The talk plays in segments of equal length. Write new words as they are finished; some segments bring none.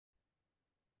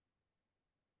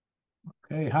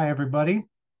Okay, hi everybody.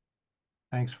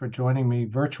 Thanks for joining me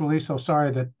virtually. So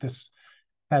sorry that this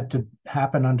had to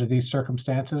happen under these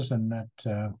circumstances and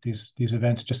that these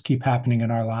events just keep happening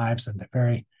in our lives, and they're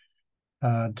very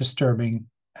disturbing,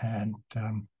 and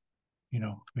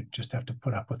we just have to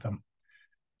put up with them.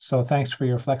 So thanks for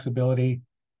your flexibility.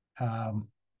 I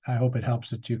hope it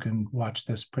helps that you can watch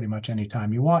this pretty much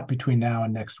anytime you want between now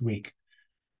and next week.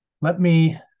 Let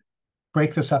me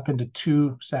break this up into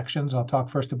two sections. I'll talk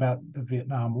first about the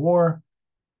Vietnam War.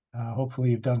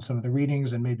 Hopefully you've done some of the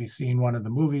readings and maybe seen one of the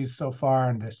movies so far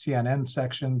in the CNN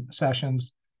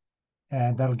sessions,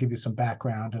 and that'll give you some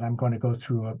background. And I'm going to go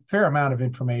through a fair amount of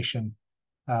information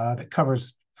that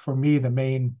covers, for me, the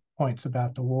main points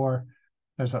about the war.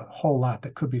 There's a whole lot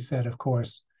that could be said, of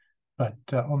course, but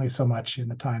only so much in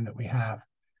the time that we have.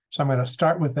 So I'm going to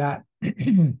start with that.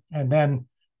 And then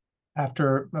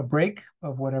after a break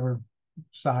of whatever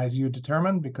size you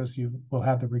determine, because you will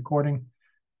have the recording,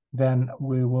 then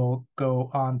we will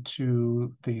go on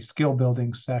to the skill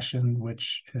building session,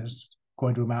 which is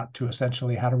going to amount to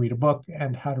essentially how to read a book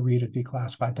and how to read a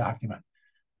declassified document.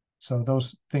 So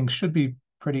those things should be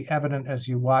pretty evident as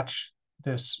you watch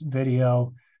this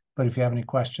video. But if you have any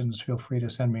questions, feel free to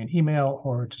send me an email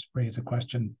or just raise a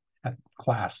question at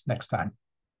class next time.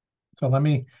 So let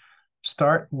me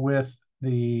start with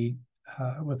the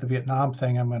Vietnam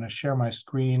thing. I'm going to share my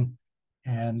screen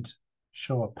and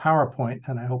show a PowerPoint,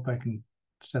 and I hope I can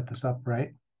set this up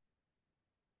right.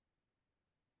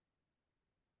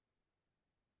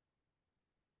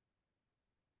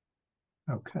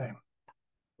 Okay.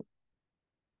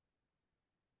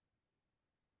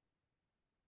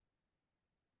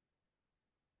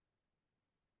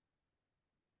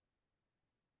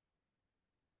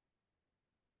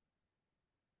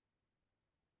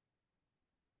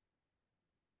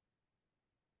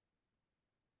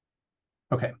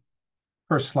 Okay,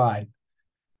 first slide.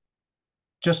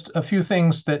 Just a few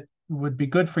things that would be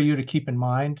good for you to keep in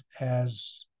mind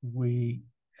as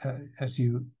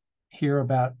you hear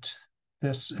about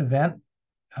this event,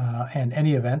 and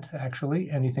any event,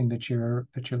 actually, anything that you're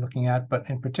looking at, but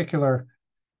in particular,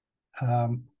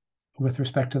 with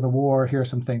respect to the war, here are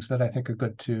some things that I think are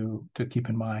good to keep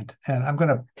in mind. And I'm going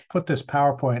to put this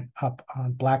PowerPoint up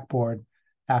on Blackboard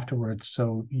afterwards,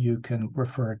 so you can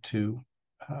refer to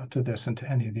this and to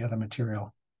any of the other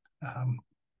material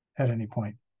at any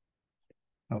point.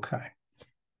 Okay.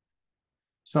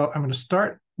 So I'm going to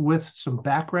start with some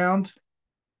background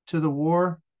to the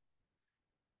war,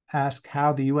 ask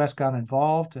how the U.S. got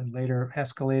involved and later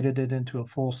escalated it into a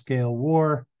full-scale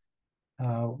war,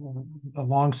 a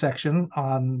long section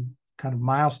on kind of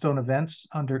milestone events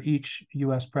under each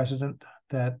U.S. president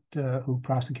that who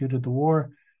prosecuted the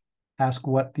war, ask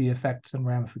what the effects and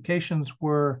ramifications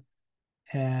were,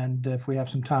 and if we have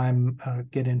some time,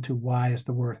 get into why is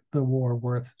the war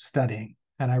worth studying.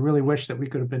 And I really wish that we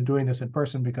could have been doing this in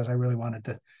person, because I really wanted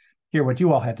to hear what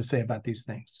you all had to say about these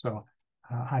things. So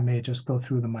I may just go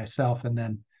through them myself, and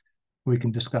then we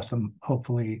can discuss them,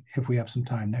 hopefully, if we have some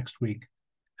time next week.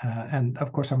 And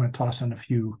of course, I'm going to toss in a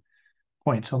few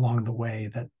points along the way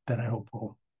that I hope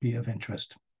will be of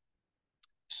interest.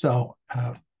 So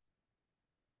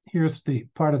here's the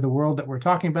part of the world that we're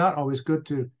talking about. Always good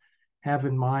to have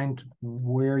in mind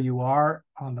where you are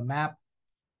on the map.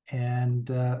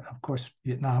 And of course,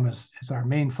 Vietnam is our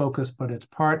main focus, but it's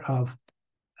part of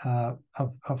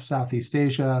Southeast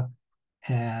Asia,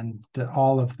 and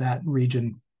all of that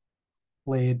region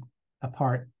played a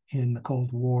part in the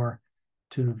Cold War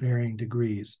to varying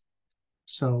degrees.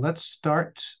 So let's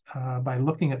start by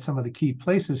looking at some of the key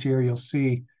places here. You'll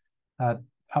see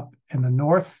up in the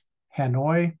north,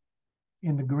 Hanoi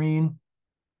in the green,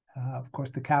 of course,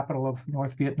 the capital of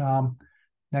North Vietnam.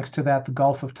 Next to that, the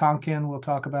Gulf of Tonkin, we'll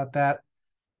talk about that.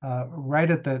 Right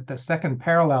at the second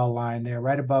parallel line there,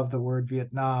 right above the word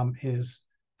Vietnam, is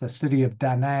the city of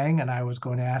Da Nang, and I was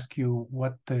going to ask you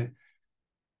what the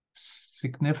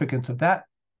significance of that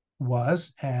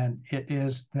was, and it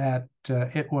is that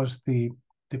it was the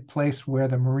place where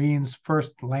the Marines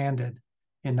first landed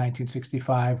in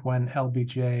 1965 when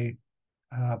LBJ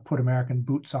put American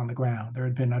boots on the ground. There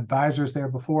had been advisors there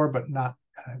before, but not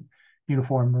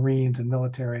uniformed Marines and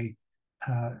military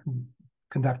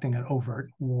conducting an overt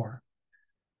war.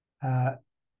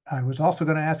 I was also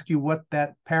going to ask you what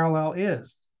that parallel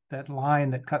is, that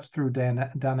line that cuts through Da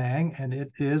Nang, and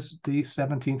it is the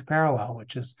 17th parallel,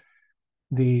 which is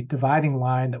the dividing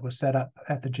line that was set up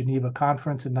at the Geneva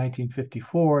Conference in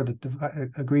 1954 that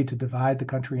agreed to divide the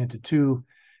country into two.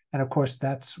 And of course,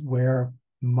 that's where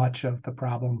much of the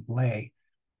problem lay,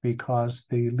 because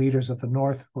the leaders of the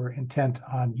North were intent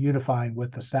on unifying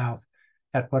with the South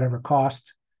at whatever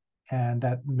cost. and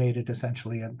that made it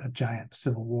essentially a giant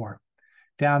civil war.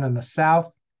 Down in the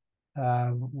south,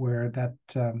 where that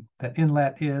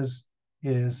inlet is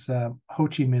Ho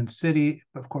Chi Minh City.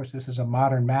 Of course, this is a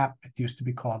modern map. It used to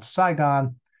be called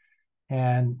Saigon,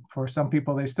 and for some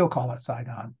people, they still call it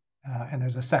Saigon. And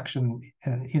there's a section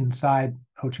inside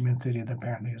Ho Chi Minh City that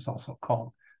apparently is also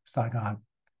called Saigon.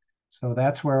 So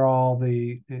that's where all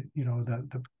the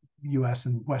U.S.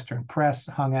 and Western press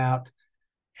hung out,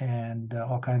 and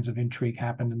all kinds of intrigue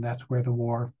happened, and that's where the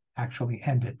war actually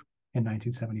ended in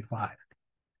 1975.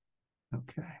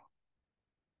 Okay.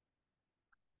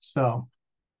 So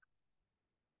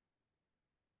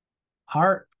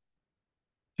our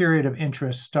period of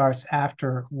interest starts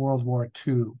after World War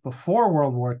II. Before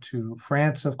World War II,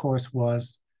 France, of course,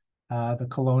 was the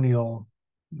colonial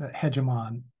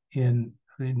hegemon in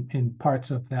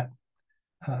parts of that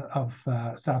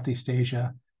Southeast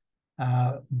Asia.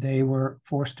 They were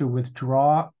forced to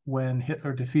withdraw when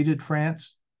Hitler defeated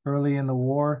France early in the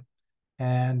war,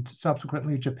 and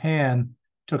subsequently Japan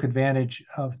took advantage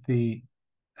of the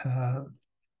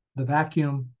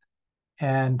vacuum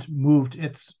and moved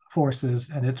its forces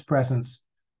and its presence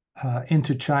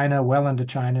into China, well into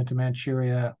China, to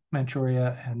Manchuria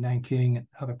and Nanking and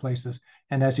other places.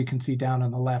 And as you can see down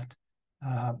on the left,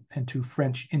 into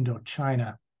French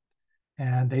Indochina.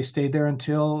 And they stayed there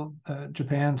until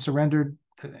Japan surrendered,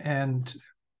 and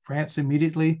France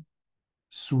immediately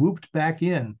swooped back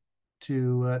in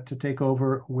to take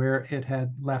over where it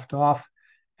had left off.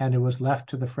 And it was left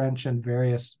to the French and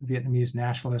various Vietnamese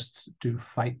nationalists to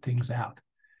fight things out.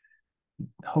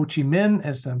 Ho Chi Minh,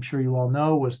 as I'm sure you all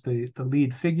know, was the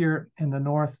lead figure in the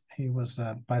North. He was,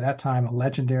 by that time, a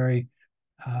legendary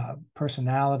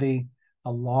personality,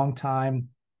 a longtime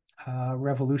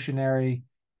revolutionary.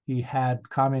 He had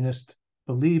communist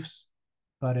beliefs,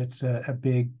 but it's a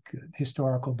big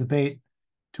historical debate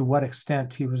to what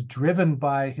extent he was driven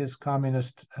by his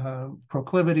communist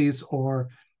proclivities, or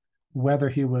whether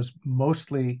he was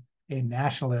mostly a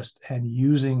nationalist and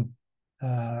using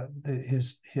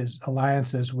his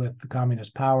alliances with the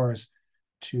communist powers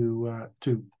to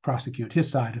prosecute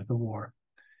his side of the war.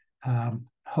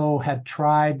 Ho had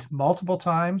tried multiple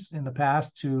times in the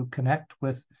past to connect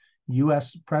with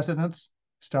U.S. presidents,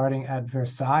 starting at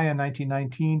Versailles in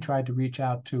 1919, tried to reach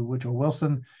out to Woodrow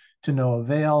Wilson to no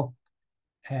avail,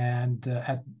 and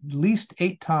at least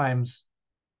 8 times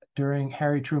during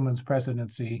Harry Truman's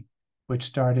presidency, which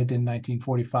started in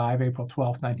 1945, April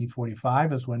 12th,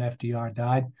 1945, is when FDR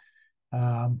died,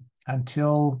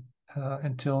 until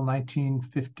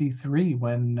 1953,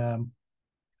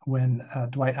 when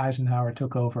Dwight Eisenhower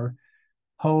took over.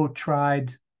 Ho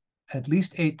tried at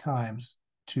least 8 times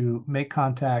to make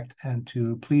contact and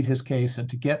to plead his case and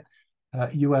to get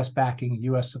U.S. backing,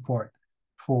 U.S. support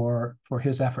for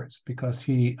his efforts, because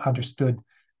he understood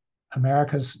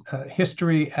America's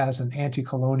history as an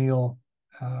anti-colonial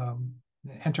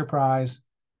enterprise,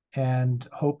 and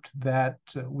hoped that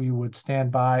we would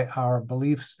stand by our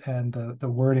beliefs and the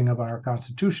wording of our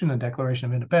Constitution and Declaration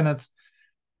of Independence.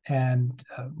 And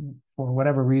for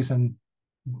whatever reason,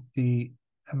 the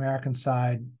American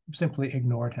side simply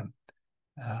ignored him.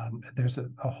 There's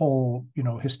a whole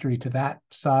history to that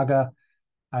saga.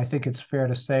 I think it's fair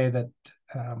to say that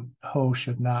Ho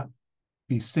should not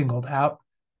be singled out.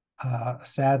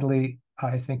 Sadly,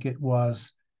 I think it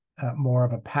was more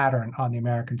of a pattern on the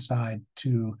American side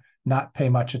to not pay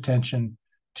much attention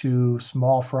to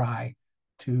small fry,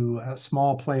 to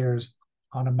small players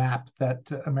on a map that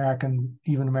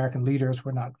even American leaders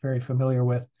were not very familiar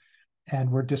with,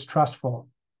 and were distrustful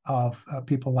of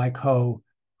people like Ho,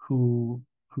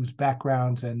 whose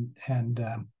backgrounds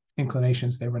and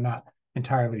inclinations they were not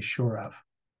entirely sure of.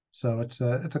 So it's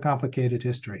a complicated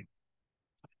history.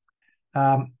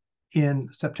 In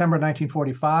September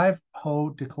 1945, Ho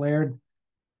declared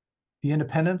the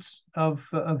independence of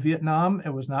Vietnam.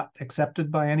 It was not accepted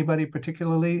by anybody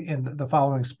particularly. In the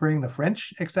following spring, the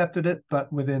French accepted it,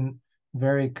 but within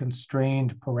very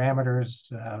constrained parameters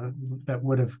that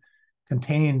would have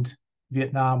contained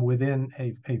Vietnam within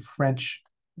a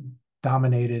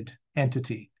French-dominated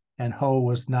entity. And Ho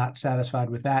was not satisfied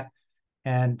with that.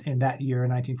 And in that year,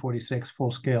 1946,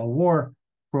 full-scale war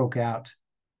broke out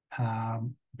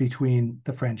between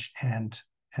the French and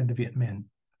the Viet Minh,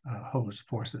 Ho's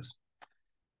forces.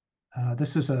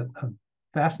 This is a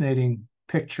fascinating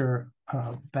picture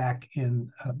back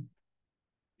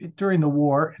during the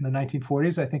war in the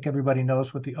 1940s. I think everybody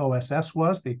knows what the OSS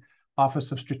was. The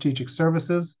Office of Strategic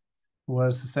Services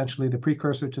was essentially the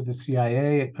precursor to the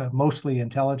CIA, mostly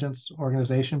intelligence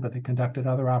organization, but they conducted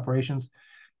other operations.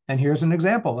 And here's an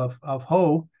example of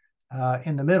Ho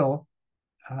in the middle,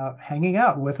 hanging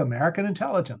out with American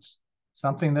intelligence,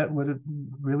 something that would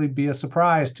really be a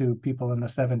surprise to people in the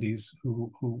 70s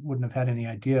who wouldn't have had any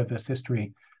idea of this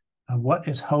history. What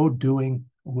is Ho doing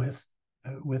with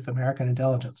American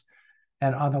intelligence?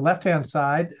 And on the left-hand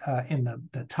side, in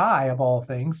the tie of all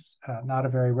things, not a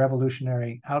very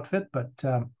revolutionary outfit, but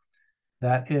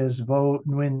that is Vo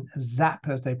Nguyen Giap,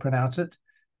 as they pronounce it,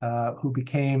 who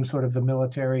became sort of the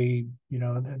military,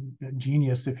 the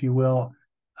genius, if you will,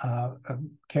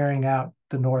 carrying out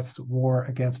the North's war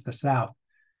against the South.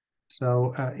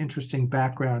 So interesting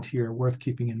background here, worth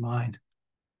keeping in mind.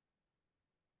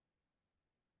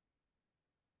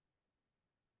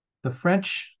 The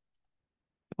French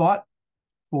fought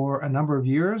for a number of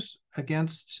years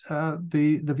against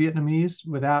the Vietnamese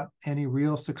without any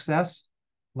real success,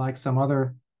 like some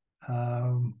other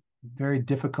very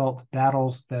difficult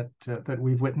battles that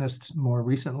we've witnessed more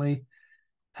recently.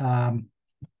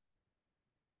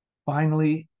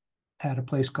 Finally, at a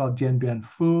place called Dien Bien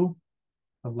Phu,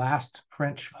 the last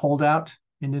French holdout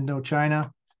in Indochina,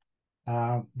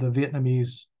 the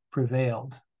Vietnamese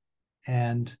prevailed,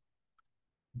 and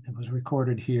it was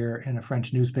recorded here in a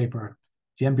French newspaper.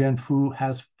 Dien Bien Phu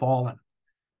has fallen.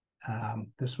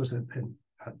 This was a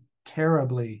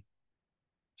terribly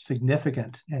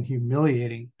significant and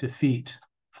humiliating defeat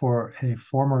for a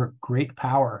former great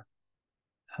power,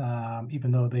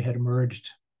 even though they had emerged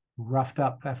roughed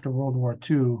up after World War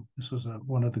II. This was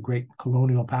one of the great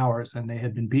colonial powers, and they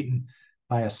had been beaten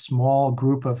by a small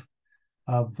group of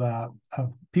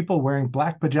people wearing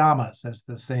black pajamas, as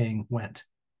the saying went.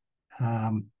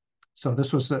 So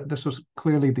this was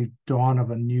clearly the dawn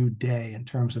of a new day in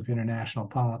terms of international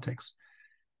politics.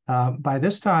 By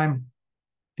this time,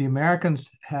 the Americans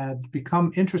had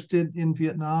become interested in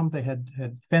Vietnam. They had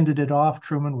fended it off.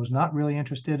 Truman was not really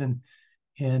interested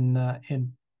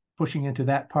in pushing into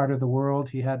that part of the world.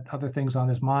 He had other things on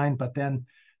his mind, but then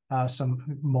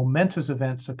some momentous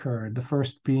events occurred. The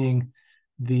first being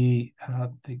the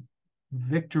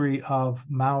victory of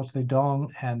Mao Zedong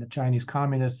and the Chinese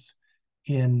Communists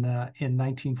in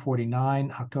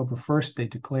 1949. October 1st, they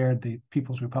declared the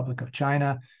People's Republic of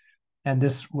China, and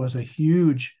this was a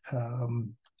huge.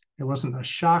 It wasn't a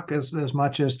shock as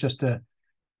much as just a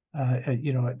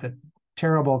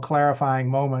terrible clarifying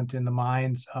moment in the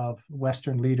minds of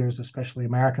Western leaders, especially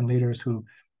American leaders, who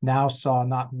now saw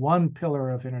not one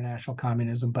pillar of international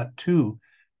communism, but two,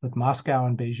 with Moscow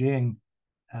and Beijing,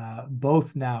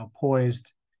 both now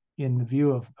poised in the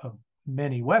view of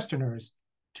many Westerners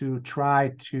to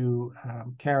try to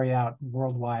carry out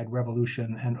worldwide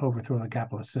revolution and overthrow the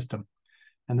capitalist system.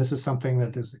 And this is something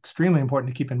that is extremely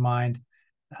important to keep in mind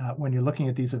when you're looking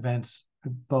at these events,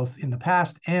 both in the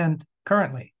past and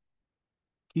currently.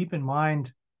 Keep in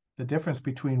mind the difference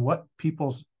between what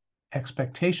people's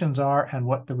expectations are and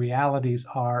what the realities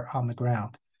are on the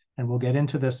ground. And we'll get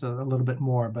into this a little bit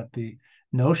more, but the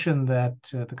notion that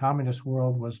the communist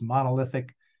world was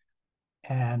monolithic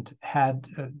and had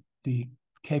the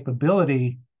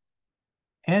capability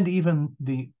and even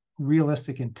the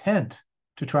realistic intent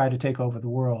to try to take over the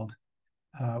world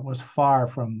was far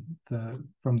from the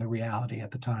reality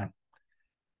at the time.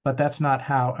 But that's not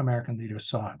how American leaders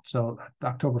saw it. So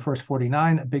October 1st,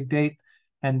 49, a big date.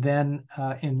 And then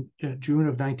in June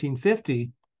of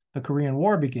 1950, the Korean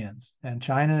War begins, and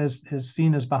China is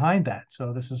seen as behind that.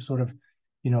 So this is sort of,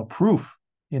 proof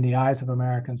in the eyes of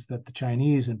Americans that the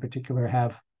Chinese in particular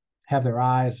have their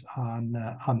eyes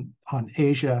on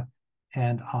Asia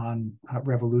and on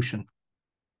revolution.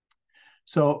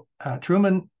 So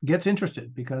Truman gets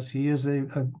interested because he is a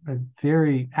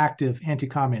very active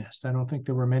anti-communist. I don't think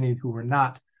there were many who were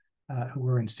not, who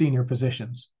were in senior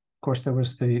positions. Of course, there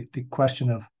was the question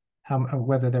of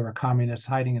whether there were communists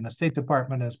hiding in the State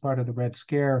Department as part of the Red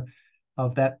Scare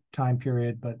of that time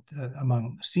period. But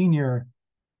among senior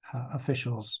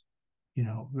officials,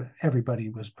 everybody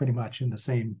was pretty much in the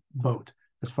same boat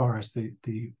as far as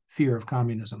the fear of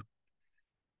communism.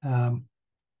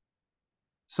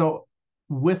 So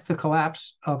with the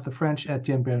collapse of the French at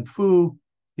Dien Bien Phu,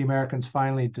 the Americans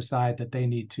finally decide that they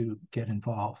need to get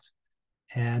involved.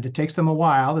 And it takes them a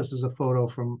while. This is a photo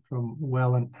from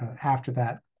well after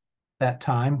that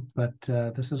time, but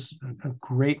this is a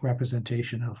great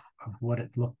representation of what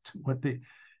it looked, what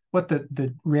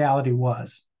the reality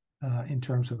was in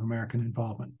terms of American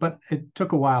involvement. But it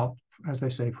took a while, as I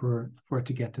say, for it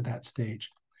to get to that stage.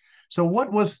 So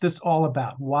what was this all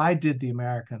about? Why did the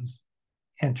Americans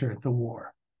enter the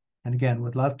war? And again,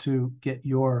 would love to get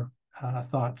your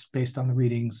thoughts based on the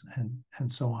readings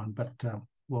and so on, but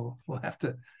we'll have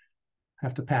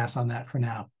to pass on that for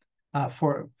now.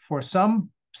 For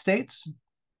some states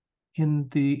in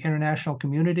the international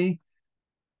community,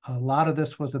 A lot of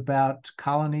this was about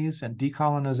colonies and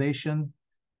decolonization,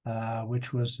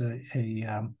 which was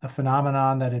a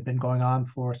phenomenon that had been going on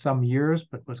for some years,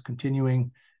 but was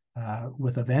continuing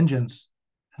with a vengeance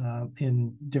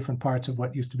in different parts of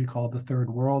what used to be called the Third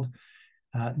World.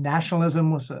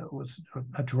 Nationalism was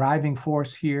a driving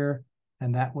force here,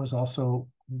 and that was also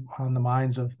on the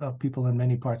minds of people in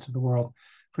many parts of the world.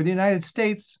 For the United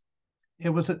States, it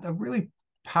was a really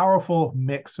powerful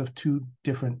mix of two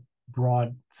different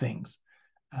broad things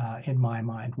in my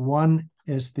mind. One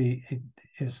is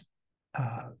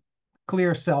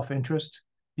clear self-interest.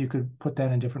 You could put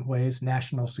that in different ways,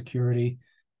 national security,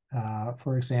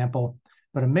 for example,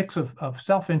 but a mix of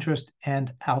self-interest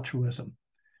and altruism.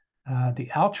 The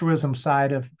altruism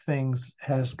side of things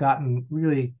has gotten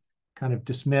really kind of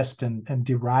dismissed and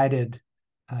derided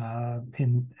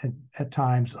at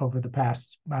times over the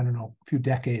past, I don't know, few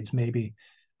decades maybe.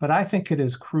 But I think it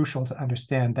is crucial to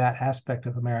understand that aspect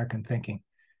of American thinking.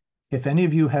 If any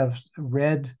of you have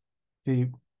read the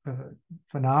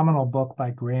phenomenal book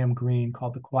by Graham Greene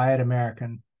called The Quiet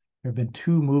American, there have been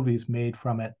 2 movies made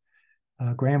from it.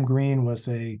 Graham Greene was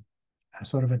a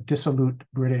sort of a dissolute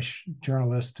British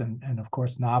journalist and of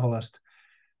course, novelist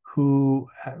who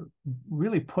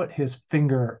really put his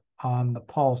finger on the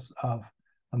pulse of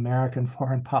American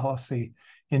foreign policy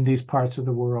in these parts of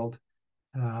the world.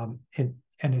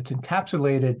 And it's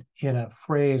encapsulated in a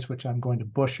phrase which I'm going to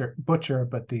butcher,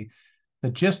 but the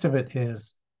gist of it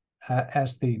is,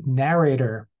 as the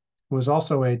narrator, who is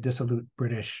also a dissolute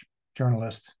British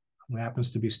journalist who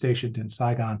happens to be stationed in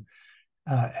Saigon,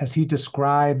 as he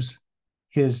describes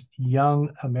his young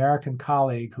American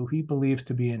colleague, who he believes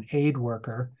to be an aid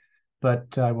worker,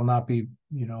 but I will not be,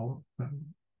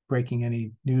 breaking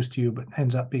any news to you, but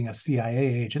ends up being a CIA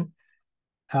agent,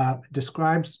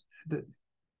 describes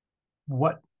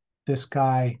what this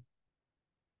guy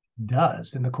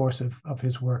does in the course of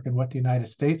his work and what the United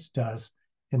States does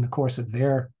in the course of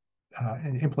their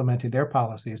in implementing their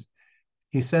policies.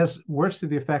 He says words to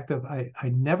the effect of, I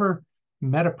never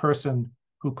met a person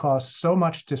who caused so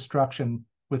much destruction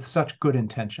with such good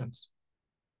intentions.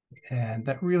 And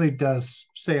that really does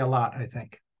say a lot, I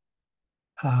think.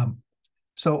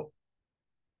 So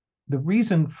the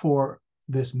reason for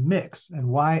this mix and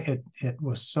why it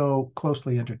was so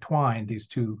closely intertwined, these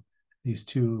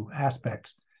two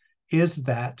aspects, is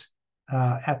that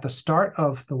at the start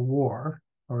of the war,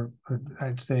 or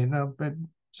I'd say no, but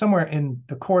somewhere in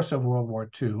the course of World War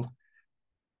II,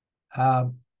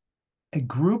 a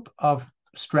group of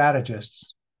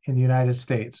strategists in the United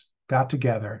States got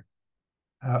together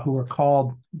who were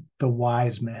called the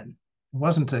Wise Men. It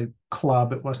wasn't a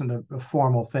club, it wasn't a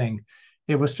formal thing.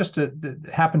 It was just it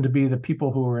happened to be the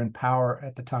people who were in power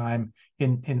at the time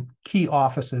in key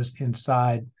offices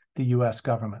inside the US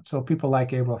government. So people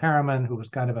like Averell Harriman, who was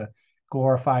kind of a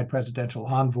glorified presidential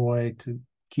envoy to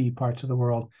key parts of the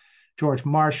world. George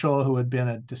Marshall, who had been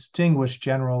a distinguished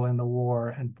general in the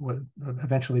war and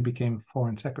eventually became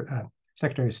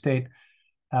Secretary of State.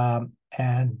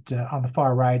 And on the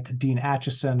far right, Dean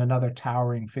Acheson, another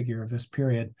towering figure of this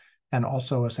period, and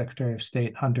also a Secretary of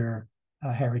State under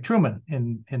Harry Truman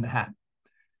in the hat.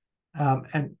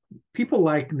 And people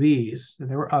like these, and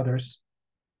there were others,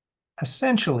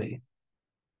 essentially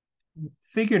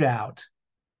figured out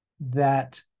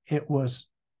that it was,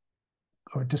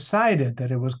 or decided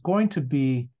that it was going to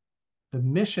be the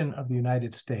mission of the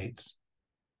United States,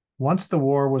 once the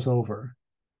war was over,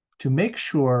 to make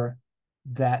sure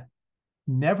that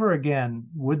never again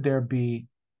would there be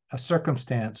a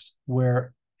circumstance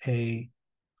where an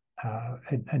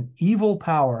evil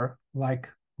power like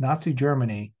Nazi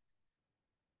Germany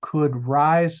could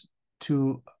rise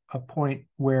to a point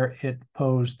where it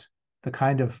posed the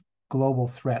kind of global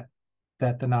threat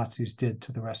that the Nazis did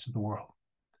to the rest of the world.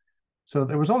 So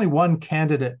there was only one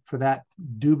candidate for that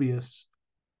dubious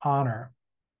honor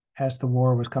as the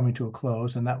war was coming to a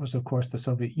close, and that was, of course, the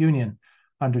Soviet Union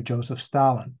under Joseph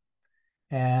Stalin.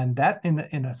 And that, in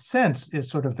a sense, is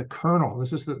sort of the kernel.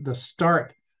 This is the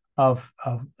start of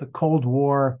the Cold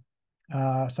War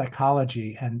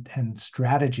psychology and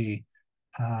strategy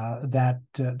that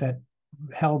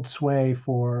held sway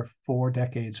for 4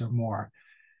 decades or more.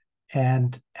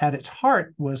 And at its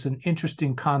heart was an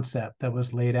interesting concept that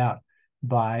was laid out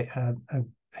by a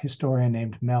historian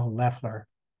named Mel Leffler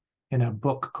in a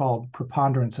book called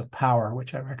Preponderance of Power,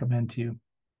 which I recommend to you.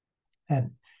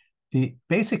 And the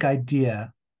basic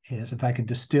idea is, if I could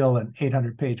distill an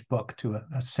 800-page book to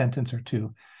a sentence or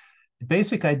two, the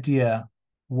basic idea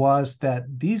was that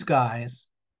these guys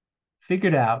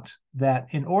figured out that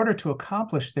in order to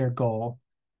accomplish their goal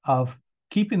of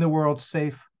keeping the world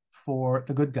safe for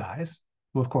the good guys,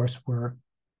 who of course were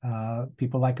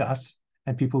people like us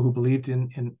and people who believed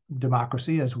in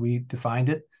democracy as we defined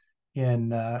it,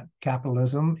 in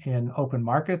capitalism, in open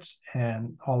markets,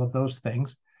 and all of those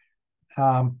things,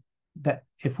 that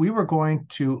if we were going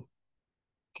to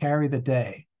carry the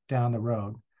day down the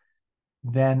road,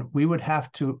 then we would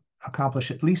have to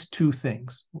accomplish at least two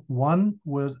things. One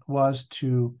was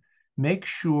to make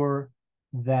sure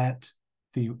that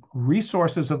the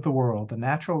resources of the world, the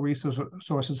natural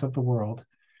resources of the world,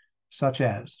 such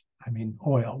as, I mean,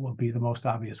 oil will be the most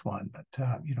obvious one, but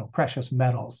precious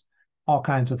metals, all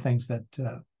kinds of things that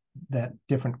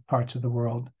different parts of the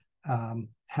world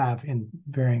have in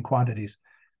varying quantities,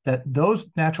 that those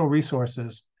natural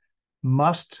resources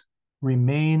must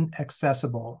remain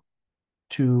accessible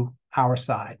to our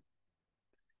side.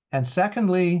 And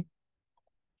secondly,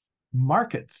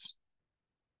 markets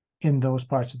in those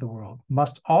parts of the world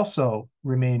must also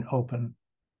remain open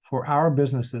for our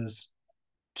businesses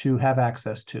to have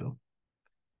access to.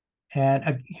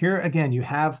 And here again, you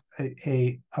have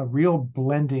a real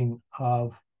blending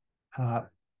of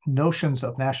notions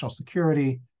of national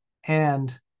security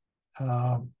and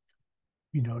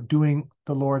doing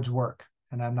the Lord's work.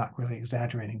 And I'm not really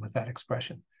exaggerating with that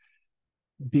expression,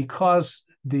 because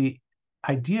the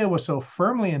idea was so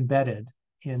firmly embedded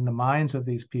in the minds of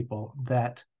these people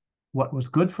that what was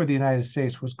good for the United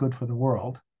States was good for the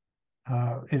world.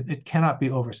 It cannot be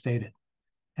overstated.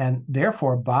 And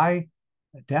therefore, by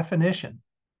definition,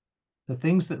 the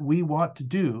things that we want to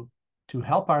do to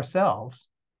help ourselves,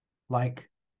 like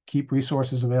keep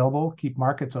resources available, keep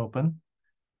markets open,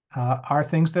 are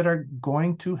things that are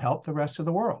going to help the rest of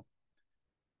the world.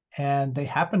 And they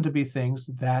happen to be things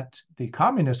that the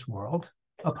communist world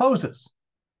opposes.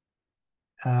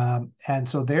 And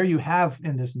so there you have,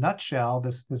 in this nutshell,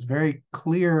 this very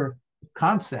clear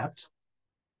concept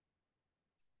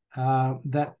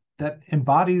that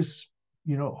embodies,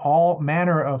 all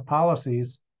manner of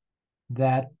policies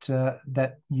that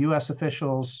U.S.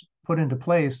 officials put into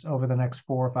place over the next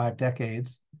 4 or 5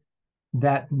 decades,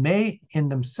 that may in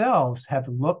themselves have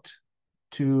looked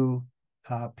to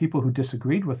people who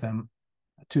disagreed with them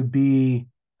to be,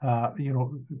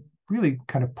 really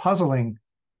kind of puzzling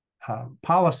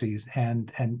policies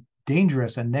and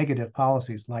dangerous and negative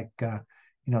policies, like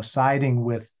siding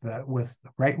with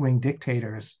right-wing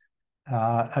dictators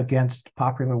against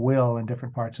popular will in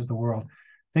different parts of the world.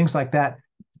 Things like that,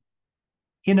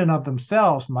 in and of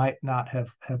themselves, might not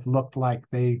have looked like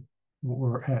they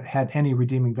had any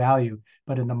redeeming value,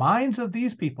 but in the minds of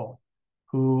these people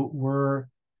who were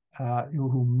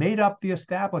who made up the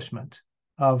establishment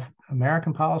of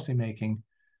American policymaking,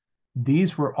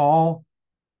 these were all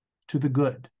to the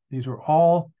good. These were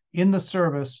all in the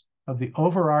service of the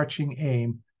overarching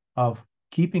aim of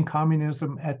keeping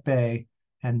communism at bay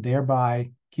and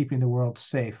thereby keeping the world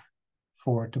safe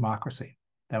for democracy.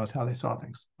 That was how they saw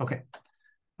things. Okay.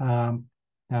 Now,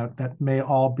 that may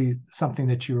all be something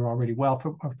that you're already well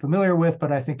familiar with,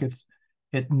 but I think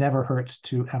it never hurts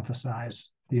to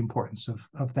emphasize the importance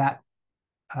of that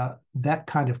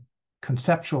kind of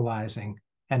conceptualizing,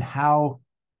 and how,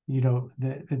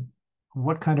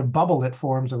 what kind of bubble it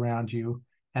forms around you,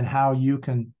 and how you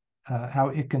can how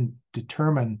it can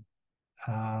determine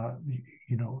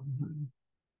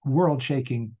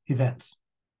world-shaking events.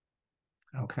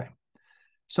 Okay,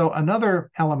 so another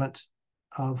element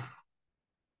of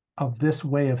this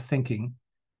way of thinking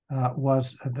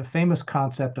was the famous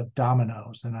concept of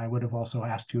dominoes, and I would have also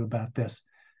asked you about this.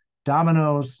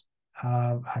 Dominoes,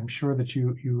 I'm sure that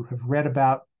you have read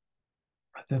about.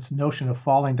 This notion of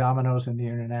falling dominoes in the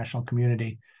international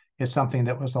community is something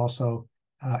that was also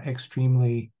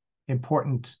extremely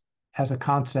important as a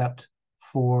concept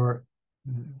for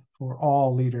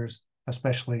all leaders,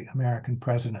 especially American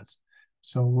presidents.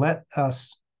 So I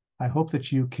hope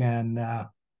that you can, I'm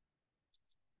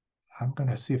going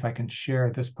to see if I can share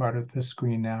this part of this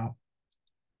screen now.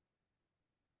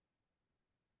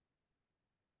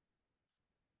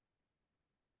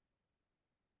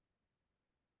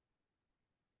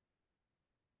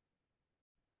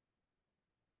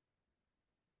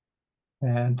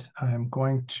 And I'm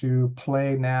going to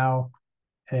play now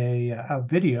a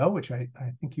video, which I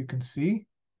think you can see.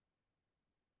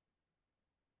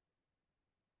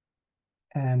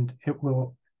 And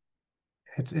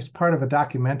it's part of a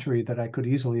documentary that I could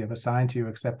easily have assigned to you,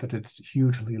 except that it's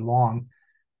hugely long,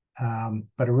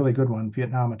 but a really good one,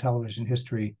 Vietnam, A Television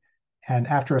History. And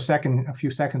after a few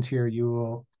seconds here, you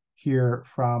will hear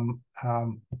from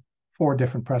 4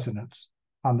 different presidents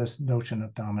on this notion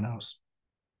of dominoes.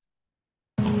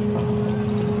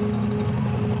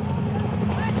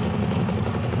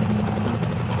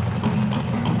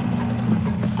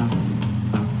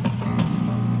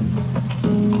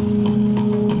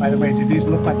 By the way, do these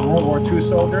look like World War II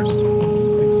soldiers? I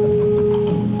think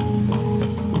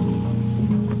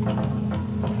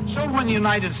so. So when the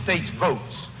United States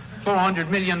votes $400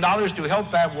 million to help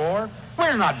that war,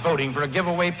 we're not voting for a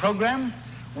giveaway program.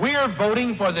 We're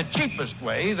voting for the cheapest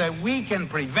way that we can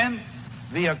prevent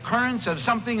the occurrence of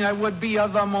something that would be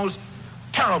of the most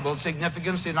terrible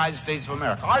significance to the United States of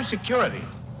America, our security.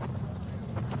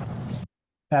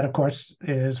 That, of course,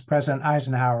 is President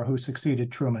Eisenhower, who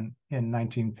succeeded Truman in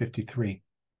 1953.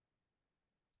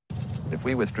 If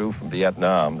we withdrew from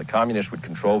Vietnam, the communists would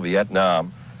control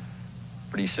Vietnam.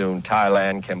 Pretty soon,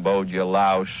 Thailand, Cambodia,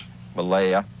 Laos,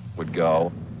 Malaya would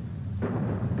go.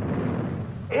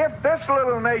 If this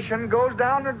little nation goes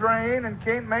down the drain and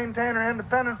can't maintain her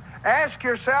independence, ask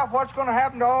yourself what's going to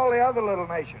happen to all the other little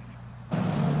nations.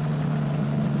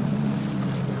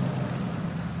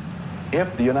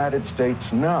 If the United States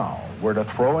now were to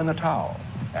throw in the towel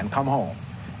and come home,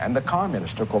 and the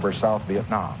communists took over South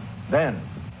Vietnam, then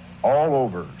all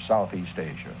over Southeast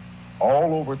Asia,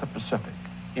 all over the Pacific,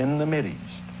 in the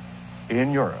Mideast,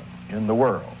 in Europe, in the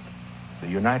world, the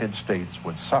United States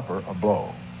would suffer a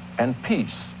blow. And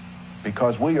peace,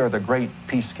 because we are the great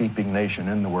peacekeeping nation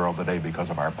in the world today because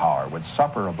of our power, would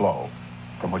suffer a blow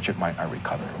from which it might not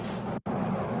recover.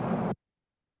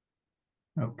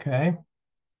 Okay.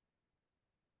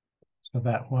 So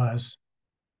that was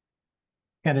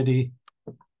Kennedy,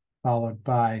 followed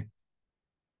by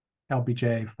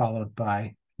LBJ, followed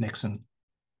by Nixon.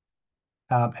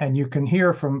 And you can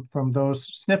hear from those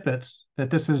snippets that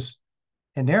this is,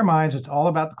 in their minds, it's all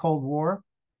about the Cold War.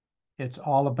 It's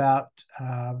all about,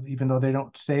 even though they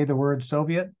don't say the word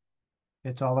Soviet,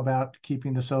 it's all about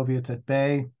keeping the Soviets at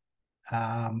bay.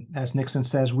 As Nixon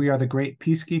says, we are the great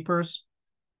peacekeepers,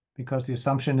 because the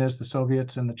assumption is the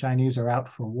Soviets and the Chinese are out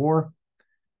for war.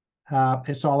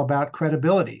 It's all about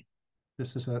credibility.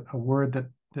 This is a word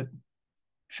that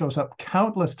shows up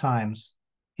countless times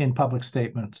in public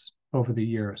statements over the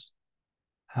years.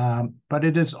 But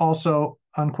it is also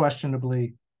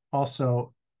unquestionably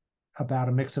also about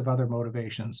a mix of other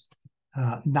motivations,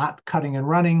 not cutting and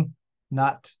running,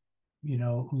 not,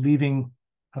 leaving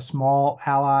a small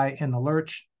ally in the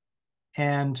lurch.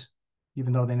 And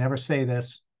even though they never say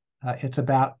this, it's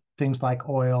about things like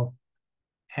oil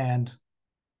and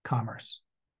commerce.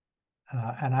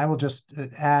 And I will just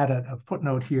add a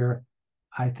footnote here.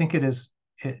 I think it's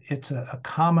a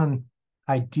common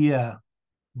idea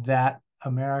that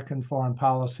American foreign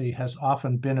policy has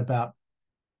often been about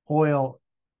oil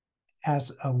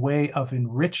as a way of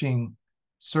enriching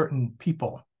certain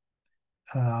people.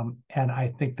 And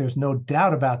I think there's no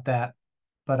doubt about that,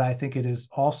 but I think it is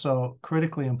also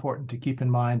critically important to keep in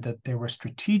mind that there were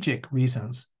strategic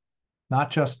reasons, not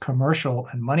just commercial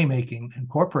and money-making and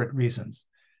corporate reasons,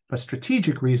 but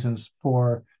strategic reasons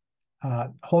for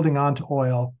holding on to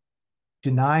oil,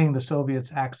 denying the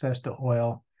Soviets access to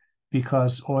oil,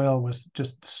 because oil was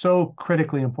just so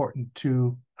critically important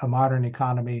to a modern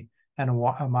economy and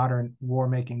a modern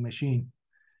war-making machine.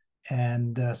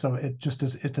 And so it just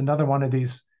is, it's another one of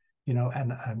these,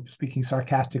 and I'm speaking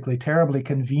sarcastically, terribly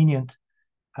convenient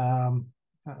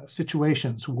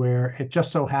situations where it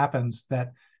just so happens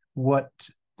that what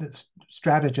the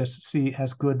strategists see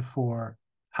as good for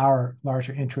our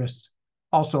larger interests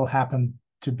also happen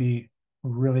to be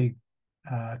really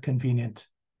convenient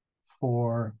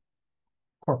for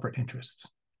corporate interests.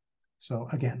 So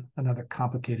again, another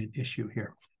complicated issue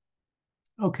here.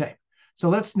 Okay, so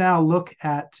let's now look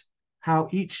at how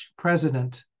each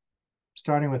president,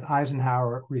 starting with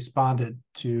Eisenhower, responded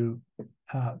to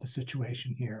the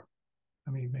situation here.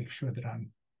 Let me make sure that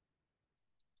I'm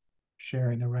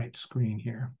sharing the right screen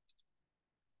here.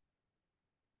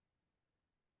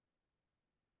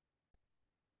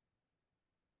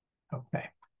 Okay.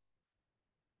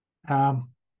 All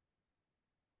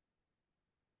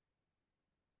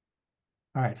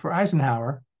right, for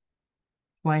Eisenhower,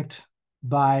 flanked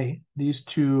by these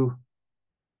two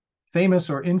famous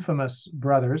or infamous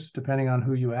brothers, depending on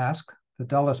who you ask, the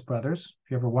Dulles brothers.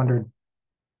 If you ever wondered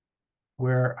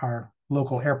where our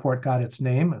local airport got its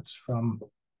name, it's from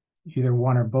either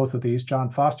one or both of these. John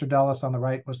Foster Dulles on the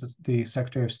right was the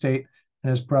Secretary of State, and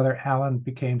his brother Alan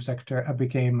became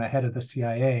head of the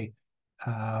CIA.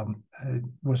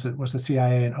 Was the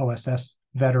CIA and OSS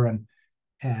veteran,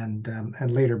 and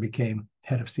later became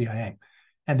head of CIA.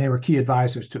 And they were key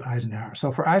advisors to Eisenhower.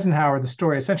 So for Eisenhower, the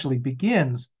story essentially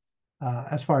begins,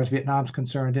 as far as Vietnam's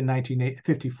concerned, in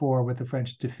 1954 with the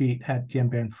French defeat at Dien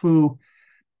Bien Phu.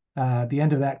 The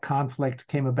end of that conflict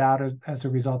came about as a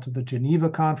result of the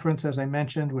Geneva Conference, as I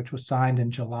mentioned, which was signed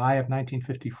in July of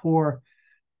 1954.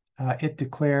 It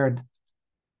declared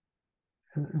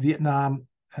Vietnam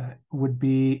would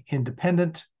be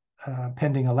independent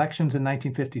pending elections in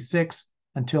 1956.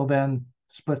 Until then,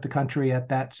 split the country at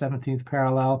that 17th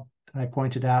parallel that I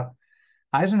pointed out.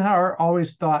 Eisenhower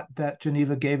always thought that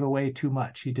Geneva gave away too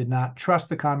much. He did not trust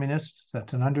the communists.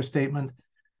 That's an understatement.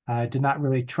 Did not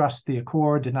really trust the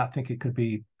accord, did not think it could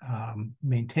be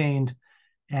maintained.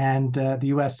 And the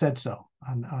US said so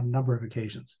on a number of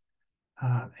occasions.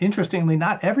 Interestingly,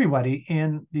 not everybody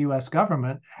in the US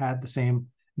government had the same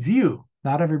view.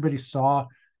 Not everybody saw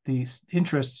the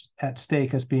interests at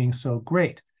stake as being so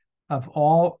great. Of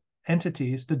all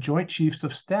entities, the Joint Chiefs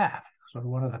of Staff, sort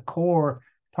of one of the core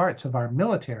parts of our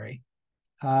military,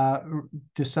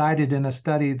 decided in a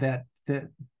study that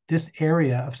this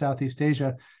area of Southeast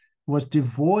Asia was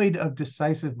devoid of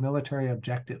decisive military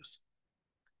objectives.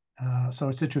 So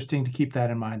it's interesting to keep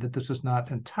that in mind, that this is not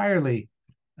entirely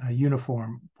a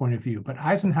uniform point of view. But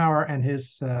Eisenhower and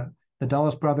the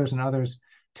Dulles brothers and others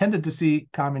tended to see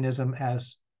communism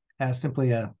as simply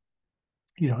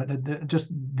just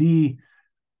the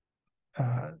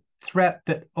threat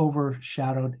that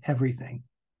overshadowed everything.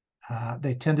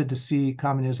 They tended to see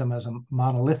communism as a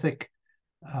monolithic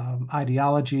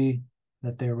ideology,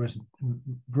 that there was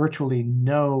virtually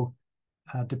no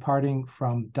departing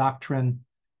from doctrine,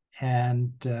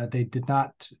 and they did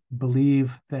not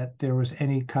believe that there was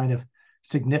any kind of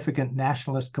significant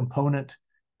nationalist component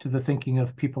to the thinking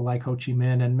of people like Ho Chi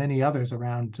Minh and many others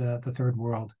around the Third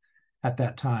World at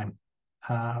that time.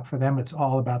 For them, it's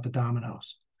all about the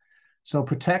dominoes. So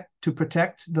to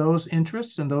protect those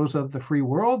interests and those of the free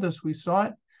world as we saw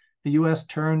it, the U.S.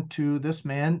 turned to this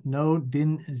man, Ngo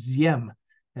Dinh Diem.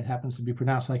 It happens to be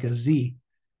pronounced like a Z.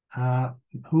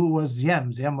 Who was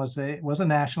Diem? Diem was a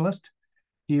nationalist.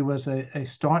 He was a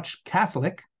staunch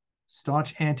Catholic,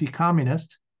 staunch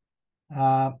anti-communist,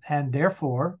 and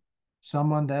therefore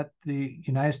someone that the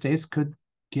United States could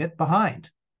get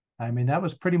behind. I mean, that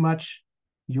was pretty much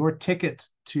your ticket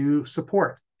to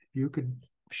support. You could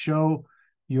show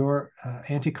your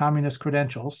anti-communist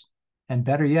credentials, and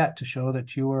better yet, to show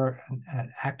that you were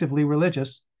actively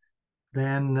religious,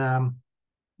 then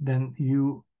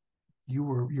you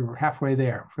were halfway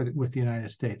there with the United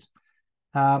States.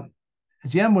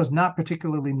 Diem was not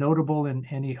particularly notable in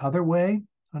any other way,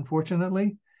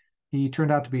 unfortunately. He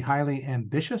turned out to be highly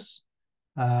ambitious.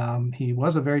 He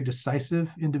was a very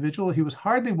decisive individual. He was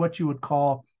hardly what you would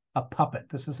call a puppet.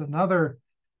 This is another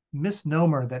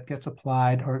misnomer that gets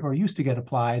applied, or used to get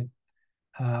applied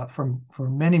for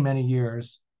many, many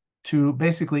years, to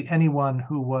basically anyone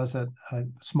who was a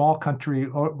small country,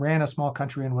 or ran a small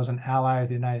country and was an ally of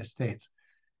the United States.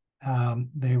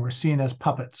 They were seen as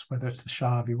puppets, whether it's the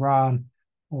Shah of Iran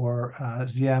or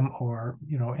Diem, or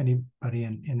anybody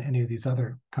in any of these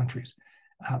other countries.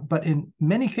 But in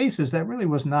many cases, that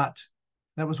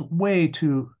was way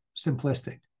too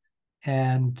simplistic.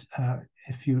 And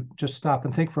if you just stop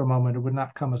and think for a moment, it would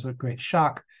not come as a great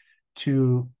shock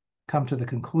to come to the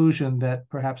conclusion that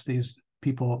perhaps these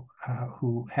people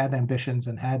who had ambitions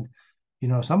and had,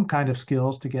 some kind of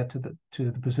skills to get to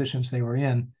the positions they were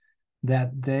in, that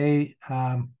they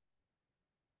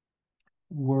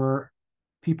were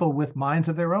people with minds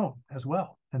of their own as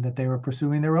well, and that they were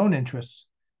pursuing their own interests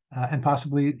and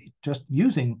possibly just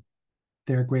using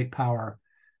their great power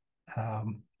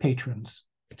patrons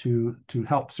to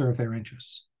help serve their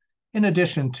interests, in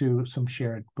addition to some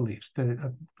shared beliefs,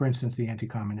 for instance, the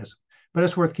anti-communism. But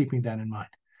it's worth keeping that in mind.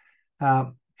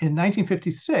 In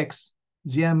 1956,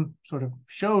 Diem sort of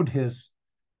showed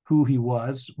who he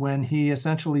was when he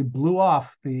essentially blew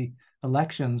off the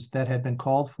elections that had been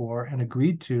called for and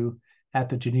agreed to at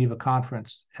the Geneva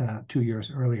Conference 2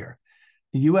 years earlier.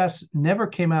 The U.S. never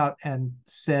came out and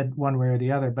said one way or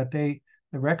the other, but the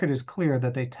record is clear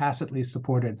that they tacitly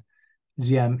supported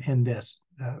Diem in this,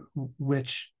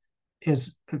 which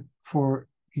is it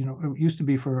used to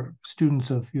be for students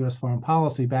of U.S. foreign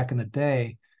policy back in the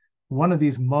day, one of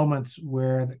these moments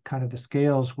where the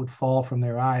scales would fall from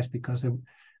their eyes, because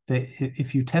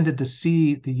if you tended to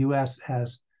see the U.S.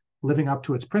 as living up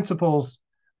to its principles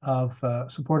of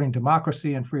supporting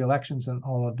democracy and free elections and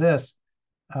all of this,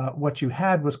 what you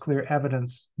had was clear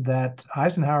evidence that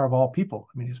Eisenhower, of all people,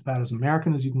 I mean, he's about as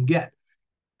American as you can get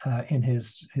in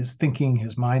his thinking,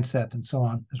 his mindset, and so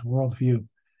on, his worldview,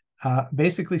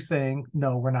 basically saying,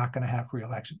 no, we're not going to have free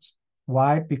elections.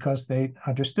 Why? Because they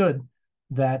understood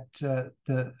that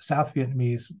the South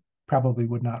Vietnamese probably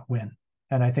would not win.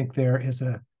 And I think there is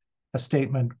a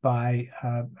statement by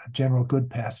General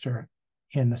Goodpaster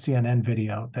in the CNN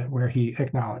video where he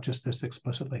acknowledges this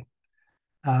explicitly.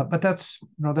 But that's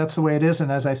the way it is.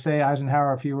 And as I say,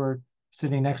 Eisenhower, if he were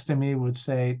sitting next to me, would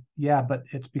say, yeah, but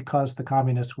it's because the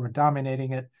communists were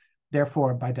dominating it.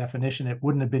 therefore, by definition, it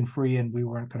wouldn't have been free, and we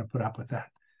weren't going to put up with that.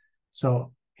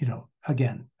 So,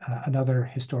 again, another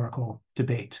historical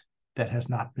debate that has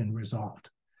not been resolved.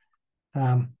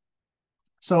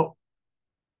 So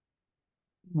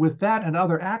with that and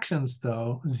other actions,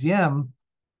 though, Diem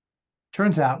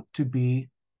turns out to be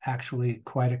actually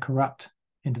quite a corrupt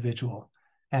individual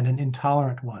and an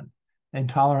intolerant one.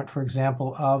 Intolerant, for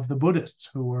example, of the Buddhists,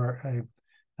 who were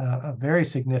a very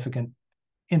significant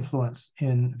influence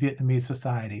in Vietnamese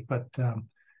society. But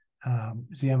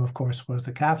Diem, of course, was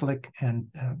a Catholic, and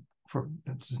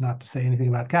this is not to say anything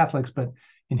about Catholics, but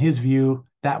in his view,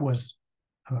 that was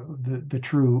the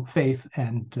true faith,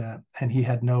 and he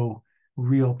had no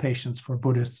real patience for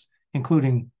Buddhists,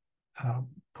 including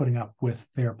putting up with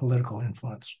their political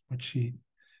influence, which he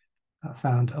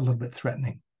found a little bit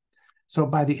threatening. So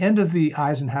by the end of the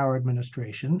Eisenhower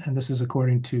administration, and this is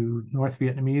according to North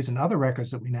Vietnamese and other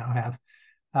records that we now have,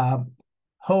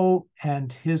 Ho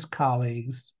and his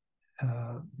colleagues,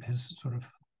 his sort of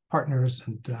partners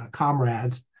and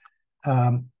comrades,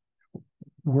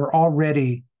 were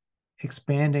already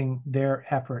expanding their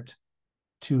effort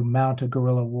to mount a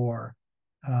guerrilla war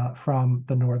from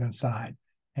the northern side.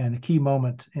 And the key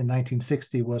moment in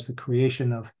 1960 was the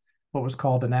creation of what was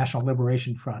called the National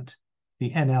Liberation Front,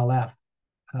 the NLF,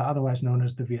 otherwise known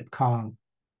as the Viet Cong.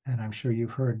 And I'm sure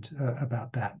you've heard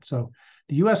about that. So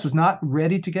the U.S. was not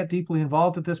ready to get deeply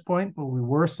involved at this point, but we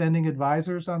were sending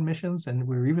advisors on missions, and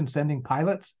we were even sending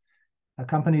pilots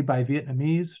accompanied by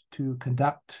Vietnamese to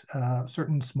conduct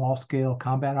certain small-scale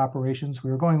combat operations.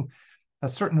 We were going a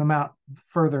certain amount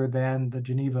further than the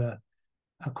Geneva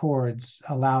Accords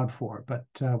allowed for, but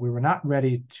we were not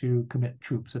ready to commit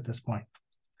troops at this point.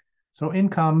 So in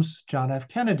comes John F.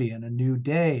 Kennedy and a new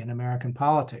day in American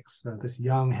politics. This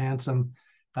young, handsome,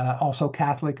 also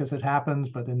Catholic as it happens,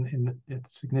 but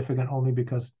it's significant only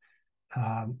because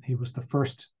he was the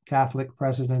first Catholic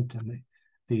president, and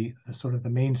the sort of the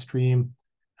mainstream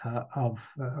of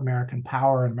American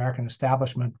power and American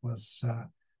establishment was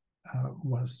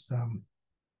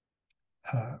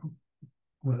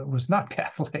not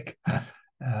Catholic,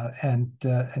 and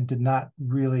did not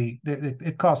really.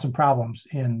 It caused some problems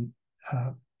in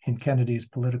Kennedy's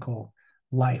political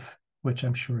life, which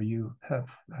I'm sure you have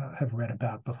read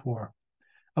about before.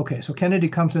 Okay, so Kennedy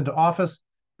comes into office,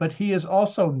 but he is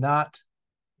also not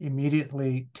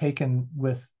immediately taken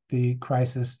with the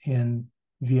crisis in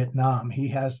Vietnam. He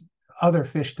has other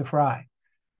fish to fry,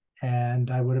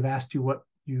 and I would have asked you what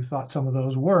you thought some of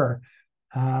those were.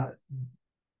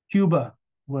 Cuba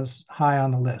was high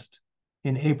on the list.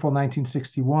 In April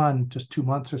 1961, just 2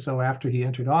 months or so after he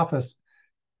entered office,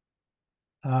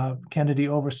 Kennedy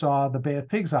oversaw the Bay of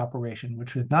Pigs operation,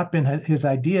 which had not been his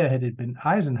idea, it had been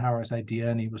Eisenhower's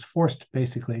idea, and he was forced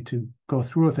basically to go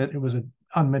through with it. It was an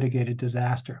unmitigated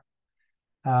disaster.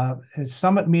 A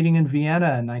summit meeting in Vienna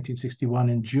in 1961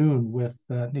 in June with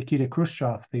Nikita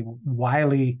Khrushchev, the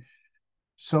wily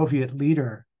Soviet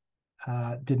leader,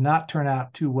 did not turn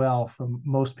out too well from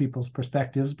most people's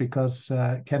perspectives, because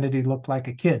Kennedy looked like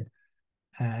a kid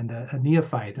and a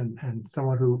neophyte, and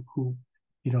someone who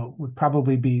would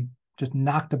probably be just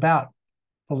knocked about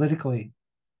politically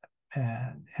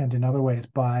and in other ways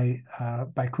by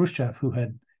Khrushchev, who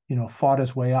had fought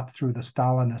his way up through the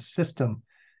Stalinist system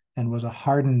and was a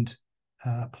hardened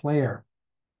player.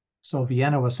 So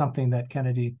Vienna was something that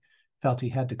Kennedy felt he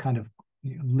had to kind of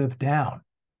live down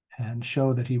and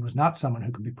show that he was not someone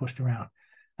who could be pushed around.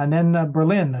 And then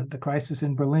Berlin, the crisis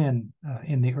in Berlin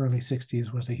in the early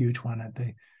 60s was a huge one. At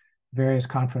the various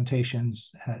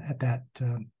confrontations at that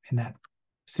in that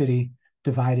city,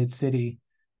 divided city,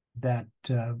 that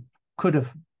could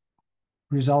have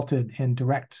resulted in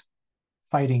direct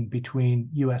fighting between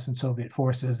U.S. and Soviet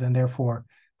forces, and therefore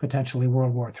potentially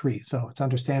World War III. So it's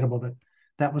understandable that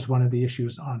that was one of the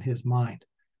issues on his mind.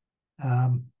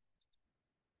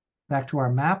 Back to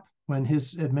our map, when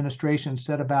his administration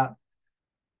set about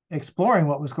exploring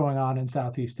what was going on in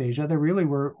Southeast Asia, they really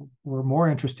were more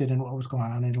interested in what was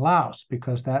going on in Laos,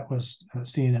 because that was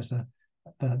seen as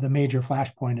the major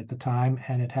flashpoint at the time,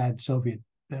 and it had Soviet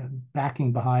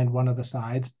backing behind one of the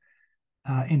sides.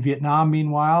 In Vietnam,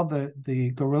 meanwhile,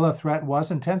 the guerrilla threat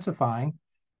was intensifying,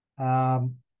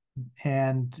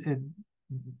 and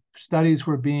studies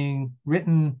were being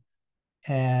written,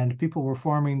 and people were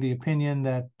forming the opinion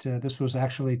that this was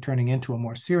actually turning into a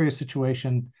more serious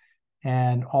situation,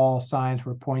 and all signs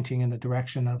were pointing in the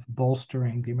direction of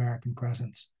bolstering the American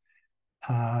presence.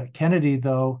 Kennedy,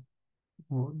 though,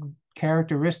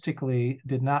 characteristically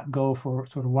did not go for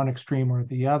sort of one extreme or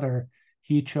the other.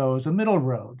 He chose a middle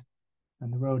road,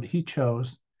 and the road he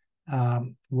chose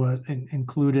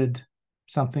included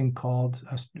something called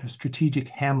strategic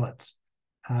hamlets.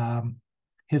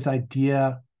 His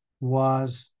idea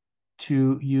was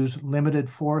to use limited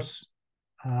force,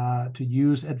 to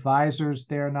use advisors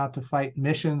there, not to fight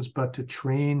missions, but to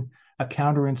train a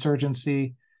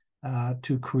counterinsurgency,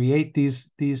 to create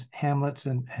these hamlets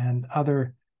and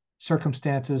other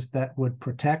circumstances that would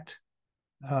protect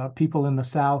people in the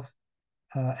South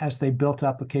as they built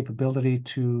up a capability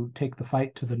to take the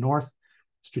fight to the north.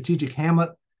 Strategic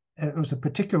hamlet, it was a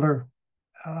particular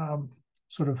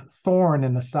sort of thorn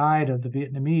in the side of the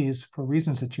Vietnamese for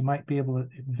reasons that you might be able to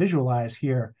visualize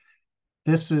here.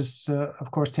 This is,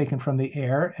 of course, taken from the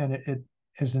air, and it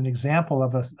is an example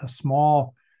of a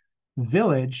small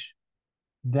village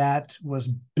that was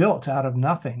built out of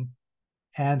nothing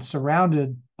and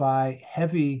surrounded by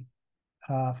heavy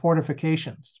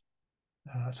fortifications,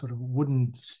 sort of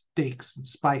wooden stakes and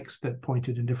spikes that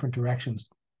pointed in different directions.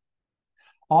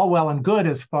 All well and good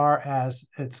as far as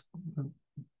its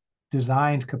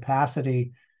designed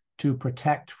capacity to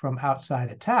protect from outside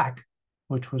attack,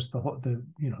 which was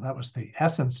that was the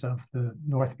essence of the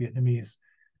North Vietnamese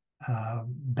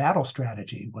battle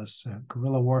strategy, was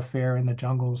guerrilla warfare in the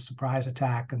jungles, surprise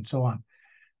attack, and so on.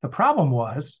 The problem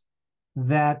was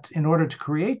that in order to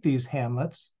create these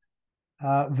hamlets,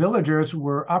 villagers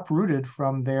were uprooted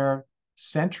from their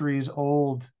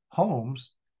centuries-old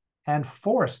homes and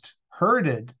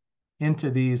herded into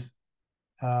these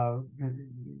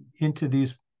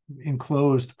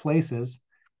enclosed places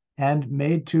and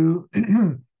made to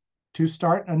to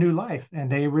start a new life. And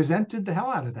they resented the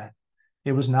hell out of that.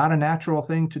 It was not a natural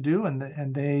thing to do, and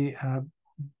they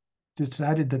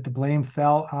decided that the blame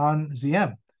fell on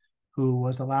Diem, who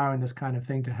was allowing this kind of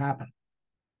thing to happen.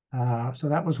 So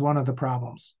that was one of the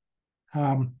problems.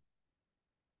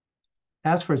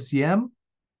 As for Diem,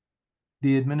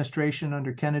 the administration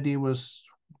under Kennedy was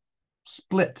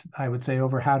split, I would say,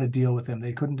 over how to deal with him.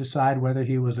 They couldn't decide whether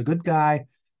he was a good guy,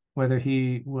 whether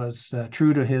he was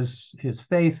true to his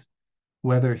faith,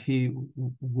 whether he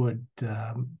would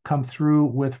come through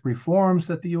with reforms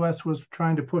that the U.S. was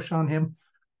trying to push on him,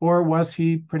 or was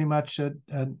he pretty much a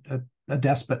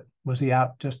despot? Was he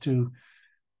out just to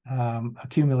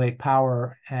accumulate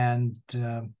power and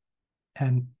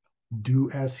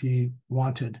do as he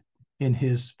wanted in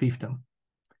his fiefdom?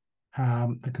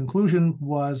 The conclusion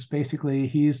was basically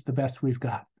he's the best we've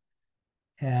got.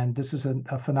 And this is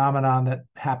a phenomenon that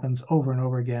happens over and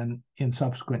over again in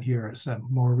subsequent years,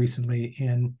 more recently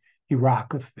in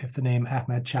Iraq, if the name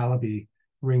Ahmad Chalabi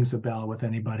rings a bell with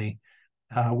anybody.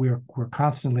 We're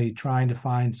constantly trying to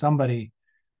find somebody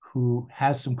who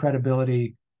has some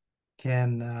credibility,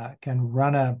 can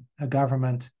run a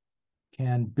government,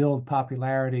 can build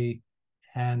popularity,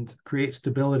 and create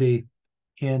stability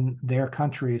in their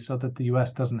country so that the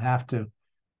U.S. doesn't have to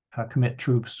commit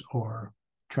troops or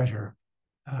treasure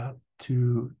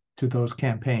to those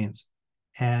campaigns.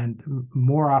 And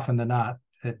more often than not,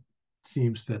 it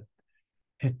seems that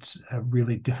it's a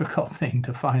really difficult thing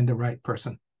to find the right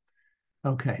person.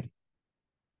 Okay.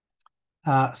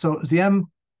 So Diem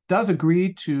does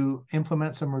agree to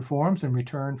implement some reforms in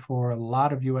return for a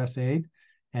lot of U.S. aid,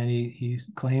 and he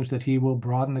claims that he will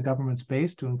broaden the government's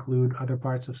base to include other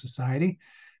parts of society,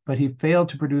 but he failed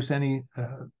to produce any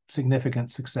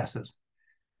significant successes.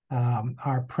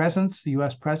 Our presence, the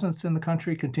U.S. presence in the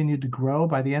country, continued to grow.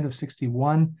 By the end of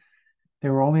 1961,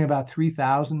 there were only about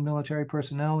 3,000 military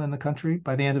personnel in the country.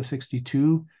 By the end of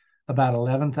 1962, about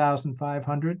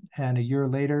 11,500, and a year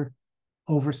later,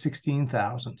 over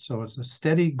 16,000. So it's a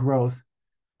steady growth.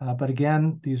 But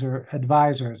again, these are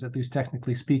advisors, at least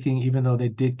technically speaking, even though they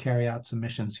did carry out some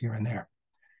missions here and there.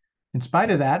 In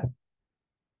spite of that,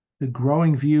 the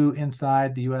growing view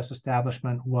inside the U.S.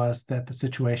 establishment was that the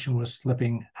situation was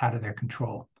slipping out of their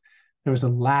control. There was a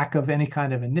lack of any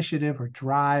kind of initiative or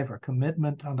drive or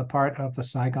commitment on the part of the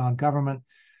Saigon government.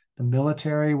 The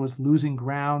military was losing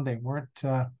ground. They weren't,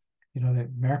 the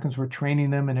Americans were training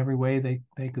them in every way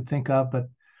they could think of, but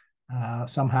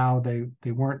somehow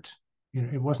they weren't,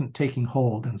 it wasn't taking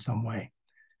hold in some way.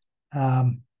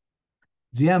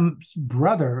 Diem's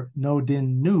brother, No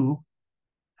Dinh Nhu,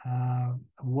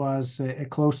 was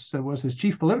his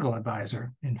chief political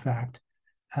advisor, in fact,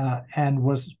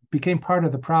 and became part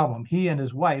of the problem. He and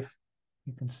his wife,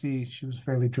 you can see she was a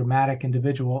fairly dramatic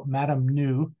individual, Madame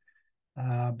Nhu,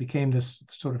 became this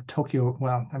sort of Tokyo,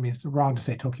 well, I mean, it's wrong to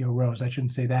say Tokyo Rose, I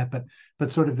shouldn't say that,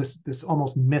 but sort of this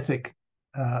almost mythic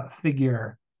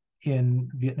figure in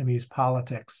Vietnamese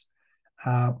politics.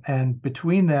 And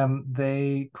between them,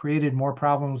 they created more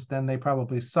problems than they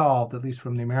probably solved, at least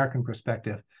from the American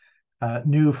perspective.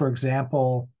 Nhu, for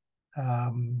example,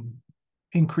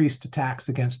 increased attacks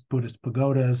against Buddhist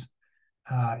pagodas,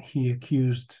 he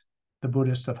accused the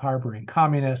Buddhists of harboring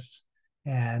communists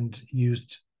and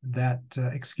used that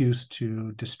excuse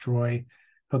to destroy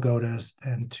pagodas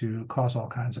and to cause all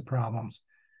kinds of problems.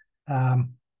 A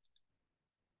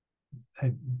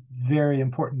very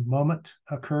important moment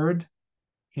occurred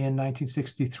in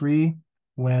 1963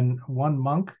 when one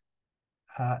monk,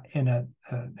 in an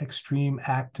extreme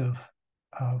act of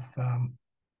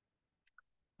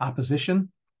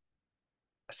opposition,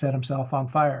 set himself on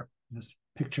fire. This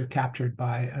picture captured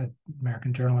by an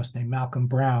American journalist named Malcolm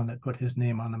Brown that put his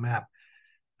name on the map.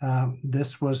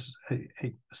 This was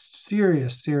a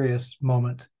serious, serious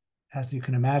moment. As you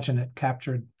can imagine, it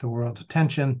captured the world's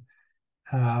attention,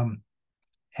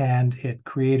 and it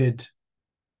created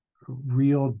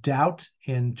real doubt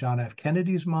in John F.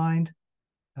 Kennedy's mind.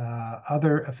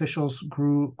 Other officials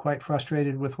grew quite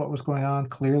frustrated with what was going on.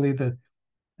 Clearly, the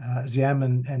Ziem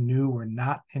and New were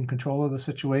not in control of the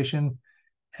situation.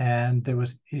 And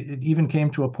it even came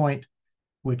to a point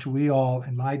which we all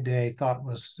in my day thought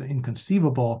was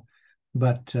inconceivable,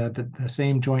 but the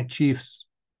same Joint Chiefs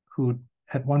who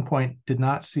at one point did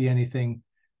not see anything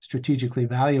strategically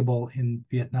valuable in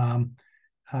Vietnam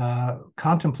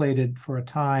contemplated for a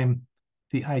time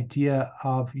the idea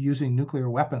of using nuclear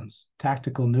weapons,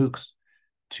 tactical nukes,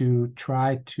 to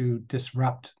try to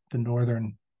disrupt the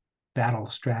Northern battle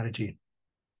strategy.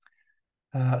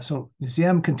 So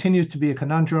Ziem continues to be a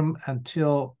conundrum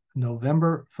until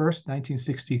November 1st,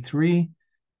 1963,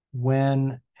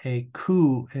 when a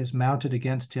coup is mounted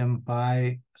against him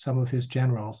by some of his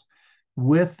generals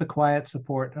with the quiet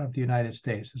support of the United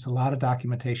States. There's a lot of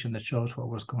documentation that shows what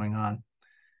was going on.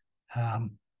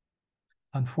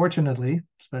 Unfortunately,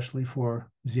 especially for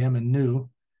Ziem and New,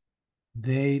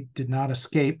 they did not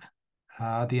escape.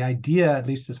 The idea, at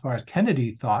least as far as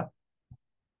Kennedy thought,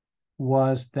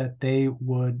 was that they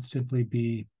would simply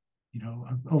be,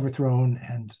 overthrown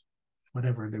and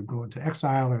whatever, they would go into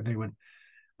exile or they would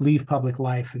leave public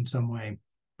life in some way.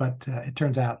 But it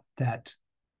turns out that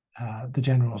the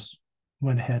generals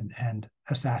went ahead and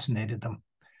assassinated them.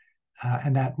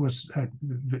 And that was,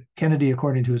 Kennedy,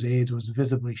 according to his aides, was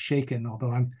visibly shaken,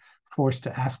 although I'm forced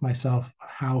to ask myself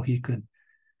how he could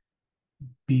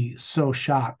be so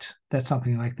shocked that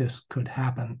something like this could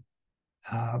happen.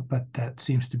 But that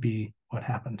seems to be what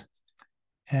happened.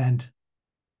 And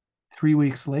 3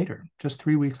 weeks later, just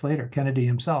 3 weeks later, Kennedy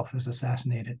himself is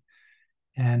assassinated.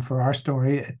 And for our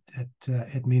story,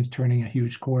 it means turning a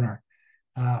huge corner,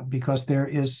 because there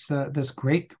is this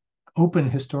great open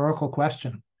historical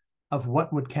question of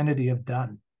what would Kennedy have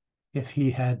done if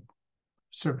he had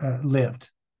lived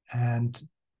and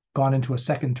gone into a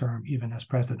second term, even as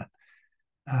president.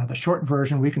 The short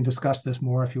version, we can discuss this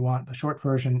more if you want. The short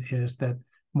version is that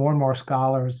more and more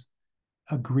scholars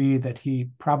agree that he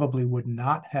probably would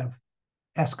not have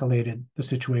escalated the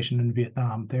situation in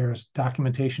Vietnam. There's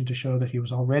documentation to show that he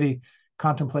was already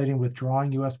contemplating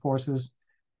withdrawing U.S. forces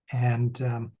and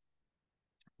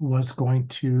was going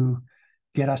to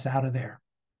get us out of there.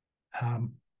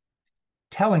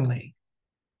 Tellingly,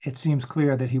 it seems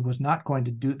clear that he was not going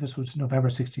to do, this was November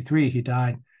 63, he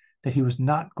died, that he was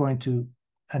not going to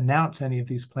announce any of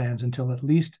these plans until at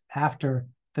least after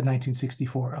the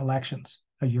 1964 elections,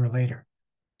 a year later.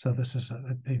 So this is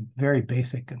a very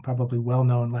basic and probably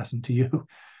well-known lesson to you.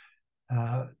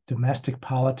 Domestic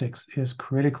politics is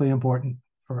critically important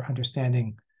for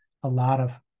understanding a lot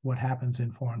of what happens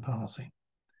in foreign policy.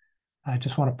 I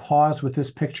just want to pause with this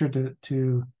picture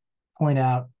to point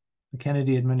out the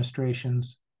Kennedy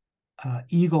administration's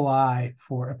eagle eye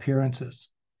for appearances.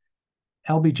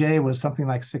 LBJ was something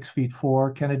like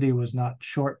 6'4". Kennedy was not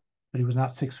short, but he was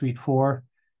not 6'4".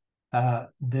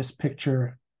 This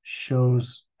picture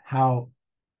shows how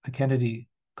the Kennedy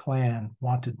clan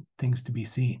wanted things to be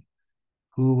seen.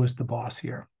 Who was the boss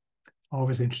here?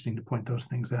 Always interesting to point those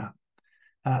things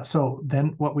out. So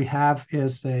then what we have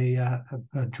is a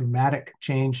dramatic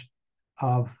change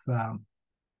of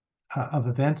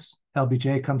events.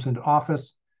 LBJ comes into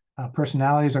office.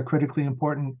 Personalities are critically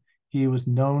important. He was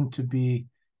known to be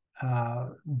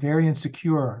very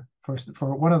insecure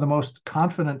for one of the most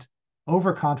confident,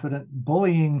 overconfident,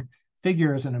 bullying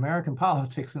figures in American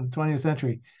politics in the 20th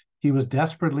century. He was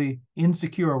desperately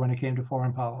insecure when it came to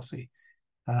foreign policy,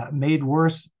 made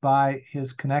worse by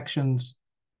his connections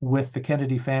with the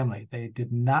Kennedy family. They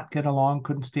did not get along,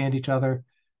 couldn't stand each other.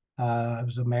 It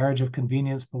was a marriage of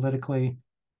convenience politically.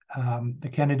 The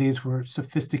Kennedys were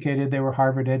sophisticated. They were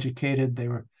Harvard educated. They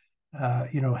were,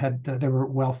 they were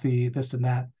wealthy, this and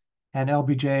that. And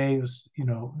LBJ was,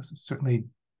 certainly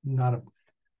not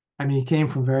he came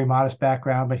from a very modest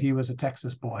background, but he was a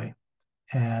Texas boy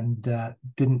and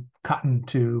didn't cotton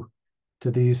to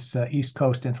to these East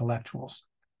Coast intellectuals.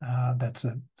 That's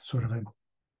a sort of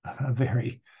a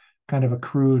very kind of a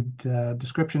crude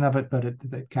description of it, but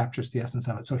it captures the essence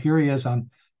of it. So here he is on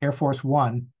Air Force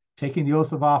One, taking the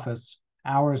oath of office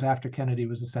hours after Kennedy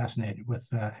was assassinated, with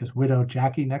his widow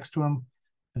Jackie next to him,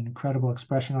 an incredible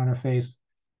expression on her face.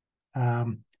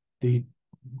 The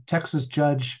Texas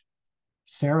judge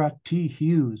Sarah T.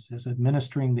 Hughes is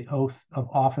administering the oath of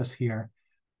office here.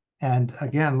 And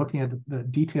again, looking at the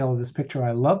detail of this picture,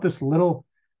 I love this little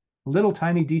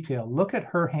tiny detail. Look at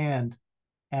her hand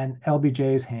and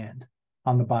LBJ's hand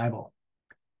on the Bible.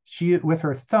 She, with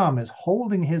her thumb, is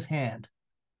holding his hand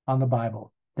on the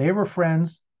Bible. They were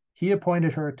friends. He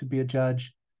appointed her to be a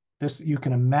judge. This, you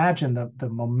can imagine the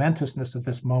momentousness of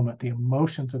this moment, the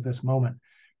emotions of this moment.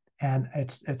 And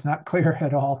it's not clear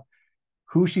at all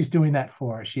who she's doing that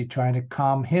for. Is she trying to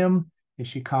calm him? Is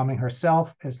she calming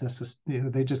herself? Is this,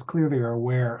 they just clearly are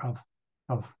aware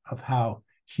of how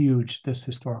huge this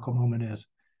historical moment is.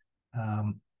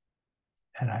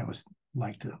 And I always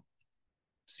like to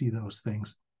see those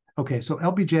things. Okay, so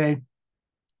LBJ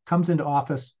comes into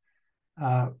office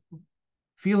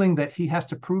feeling that he has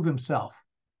to prove himself.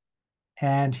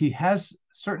 And he has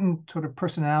certain sort of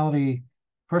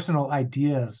personal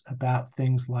ideas about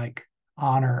things like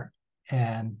honor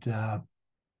and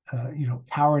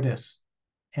cowardice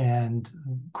and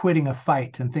quitting a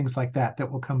fight and things like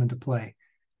that will come into play.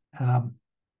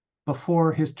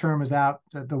 Before his term is out,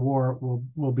 the war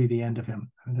will be the end of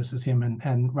him. And this is him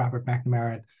and Robert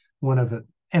McNamara at one of the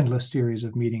endless series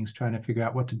of meetings trying to figure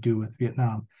out what to do with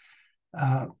Vietnam.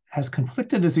 As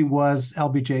conflicted as he was,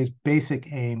 LBJ's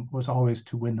basic aim was always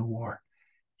to win the war.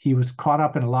 He was caught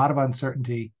up in a lot of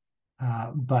uncertainty,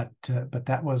 but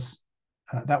that was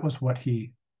what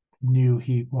he knew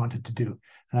he wanted to do.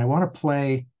 And I want to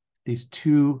play these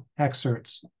two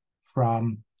excerpts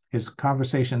from his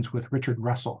conversations with Richard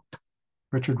Russell.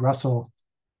 Richard Russell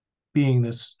being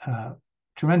this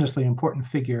tremendously important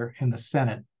figure in the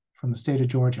Senate from the state of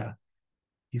Georgia.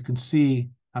 You can see,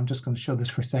 I'm just going to show this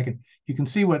for a second. You can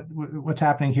see what's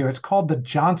happening here. It's called the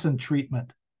Johnson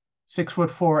treatment. 6'4"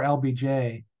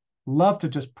 LBJ loved to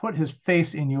just put his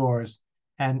face in yours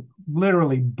and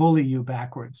literally bully you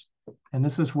backwards. And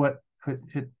this is what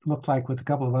it looked like with a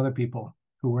couple of other people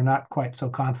who were not quite so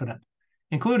confident,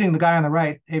 including the guy on the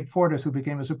right, Abe Fortas, who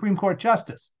became a Supreme Court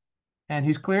justice. And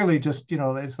he's clearly just,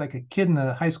 it's like a kid in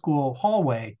a high school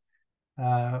hallway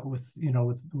with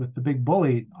the big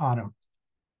bully on him.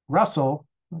 Russell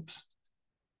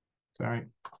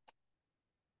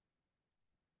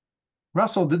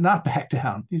did not back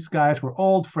down. These guys were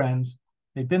old friends.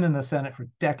 They'd been in the Senate for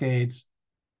decades.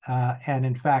 And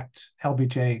in fact,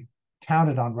 LBJ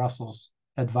counted on Russell's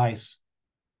advice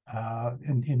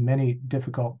in many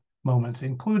difficult moments,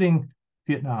 including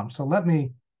Vietnam. So let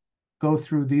me go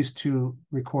through these two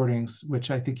recordings,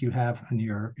 which I think you have in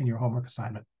your homework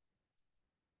assignment.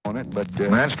 On it, but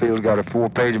Mansfield's got a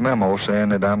 4-page memo saying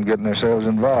that I'm getting ourselves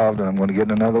involved and I'm going to get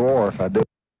in another war if I do.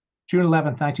 June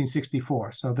 11th,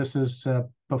 1964. So this is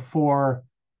before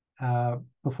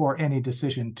any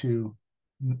decision to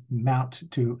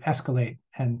escalate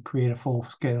and create a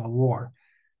full-scale war.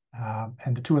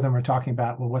 And the two of them are talking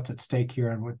about, well, what's at stake here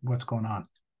and what's going on.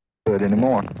 Good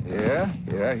anymore. Yeah,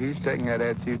 he's taking that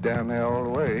attitude down there all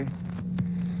the way.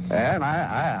 And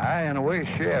I in a way,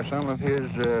 share some of his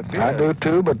fear. I do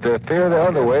too, but the fear the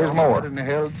other way is more. What in the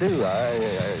hell do?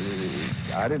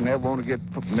 I didn't ever want to get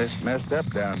messed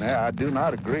up down there. I do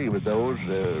not agree with those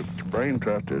brain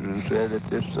trusters who said that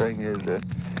this thing is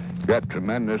got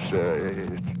tremendous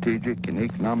strategic and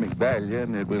economic value,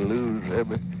 and that we'll lose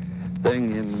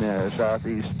everything in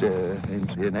Southeast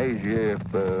in Asia if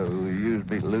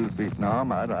we lose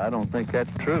Vietnam. I don't think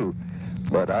that's true.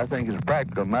 But I think it's a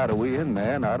practical matter. We in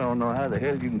there, and I don't know how the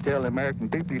hell you can tell the American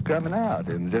people you're coming out.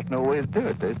 And there's no way to do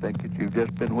it. They think that you've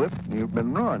just been whipped and you've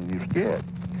been run. You're scared.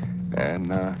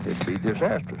 And it'd be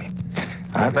disastrous.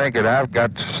 I think that I've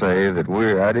got to say that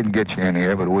I didn't get you in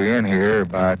here, but we're in here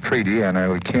by treaty, and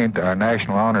we can't, our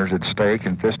national honor's at stake,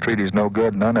 and if this treaty's no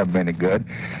good, none of them any good.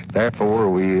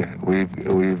 Therefore, we're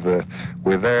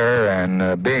there,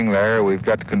 and being there, we've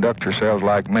got to conduct ourselves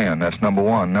like men. That's number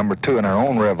one. Number two, in our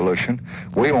own revolution,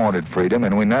 we wanted freedom,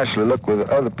 and we naturally look with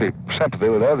other people, sympathy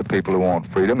with other people who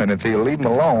want freedom, and if they'll leave them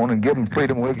alone and give them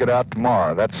freedom, we'll get out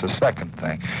tomorrow. That's the second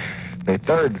thing. The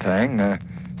third thing,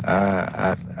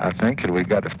 I think that we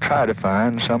got to try to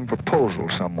find some proposal,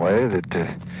 some way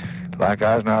that, like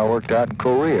Eisenhower worked out in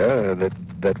Korea,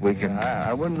 that we can.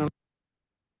 I wouldn't.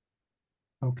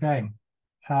 Okay,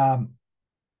 I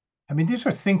mean, these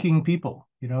are thinking people.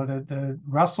 The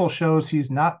Russell shows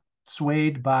he's not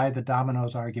swayed by the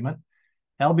dominoes argument,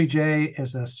 LBJ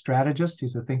is a strategist.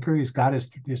 He's a thinker. He's got his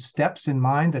steps in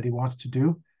mind that he wants to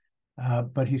do,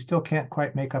 but he still can't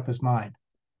quite make up his mind.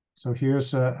 So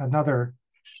here's another,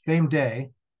 same day,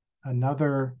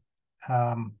 another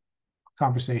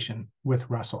conversation with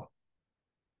Russell.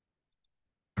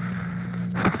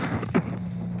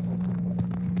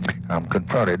 I'm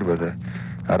confronted with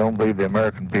I don't believe the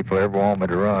American people ever want me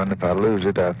to run. If I lose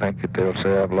it, I think that they'll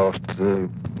say I've lost,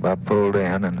 I pulled in,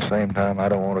 and at the same time, I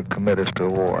don't want to commit us to a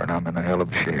war, and I'm in a hell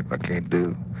of a shape. I can't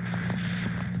do.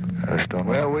 I just don't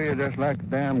know. Well, we're just like a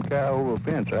damn cow over a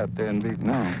fence out there in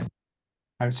Vietnam.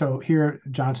 And so here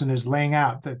Johnson is laying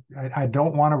out that I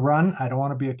don't want to run, I don't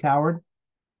want to be a coward,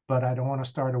 but I don't want to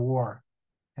start a war.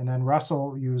 And then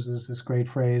Russell uses this great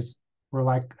phrase, we're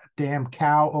like a damn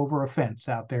cow over a fence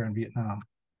out there in Vietnam.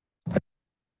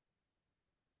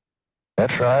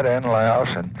 That's right, and Laos,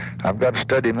 and I've got a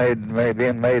study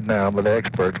being made now by the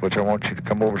experts, which I want you to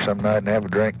come over some night and have a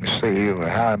drink and see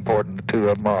how important the two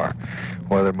of them are.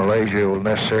 Whether Malaysia will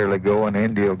necessarily go and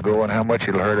India will go, and how much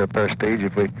it'll hurt our prestige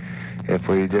if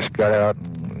we just got out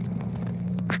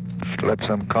and let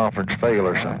some conference fail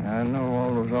or something. I know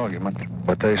all those arguments.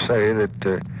 But they say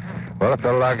that, well, a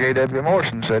fellow like A.W.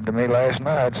 Morrison said to me last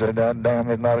night, said, damn,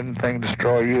 there's not anything to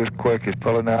destroy you as quick as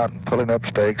pulling out and pulling up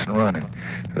stakes and running.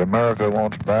 That America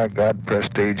wants, by God,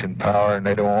 prestige and power, and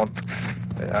they don't want...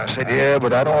 I said, yeah,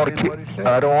 but I don't want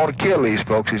to kill these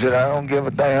folks. He said, I don't give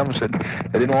a damn. Said,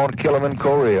 they didn't want to kill them in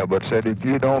Korea, but said, if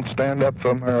you don't stand up for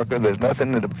America, there's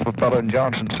nothing that a fellow in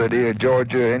Johnson City or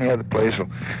Georgia or any other place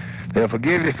they'll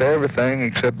forgive you for everything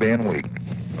except being weak.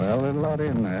 Well, there's a lot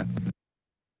in that.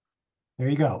 There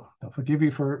you go. They'll forgive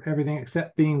you for everything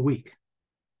except being weak.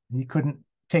 He couldn't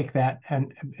take that,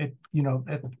 and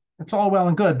it's all well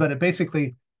and good, but it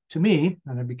basically, to me,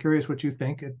 and I'd be curious what you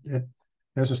think,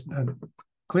 there's a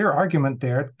clear argument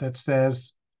there that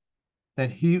says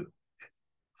that he,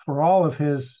 for all of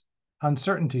his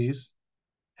uncertainties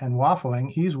and waffling,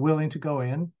 he's willing to go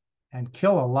in and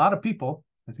kill a lot of people.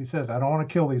 As he says, I don't want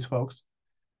to kill these folks,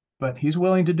 but he's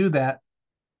willing to do that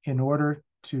in order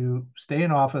to stay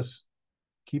in office,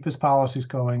 keep his policies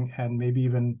going, and maybe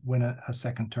even win a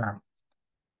second term.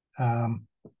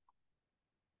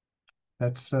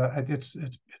 It's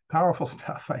powerful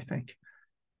stuff, I think.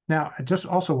 Now, I just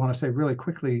also want to say really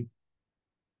quickly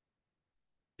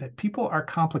that people are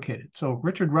complicated. So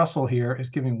Richard Russell here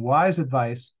is giving wise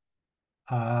advice,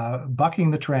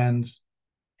 bucking the trends,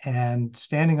 and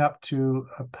standing up to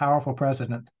a powerful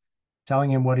president, telling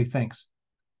him what he thinks,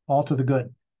 all to the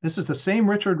good. This is the same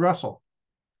Richard Russell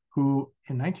who,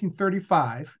 in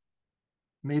 1935,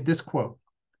 made this quote,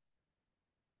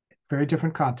 very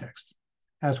different context.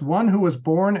 As one who was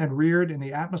born and reared in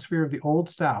the atmosphere of the Old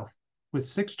South, with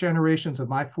 6 generations of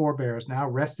my forebears now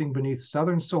resting beneath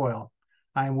Southern soil,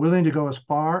 I am willing to go as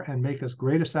far and make as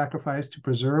great a sacrifice to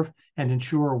preserve and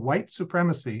ensure white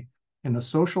supremacy in the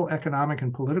social, economic,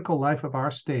 and political life of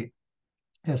our state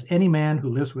as any man who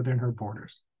lives within her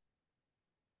borders.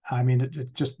 I mean,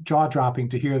 it's just jaw-dropping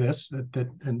to hear this,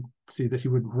 and see that he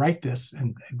would write this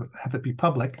and have it be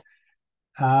public.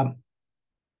 The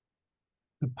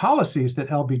policies that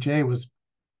LBJ was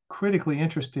critically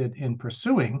interested in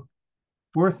pursuing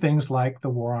were things like the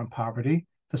War on Poverty,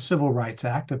 the Civil Rights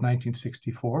Act of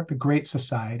 1964, the Great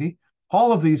Society,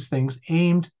 all of these things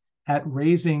aimed at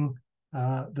raising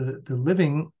the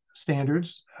living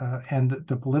standards and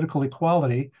the political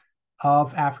equality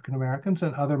of African Americans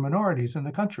and other minorities in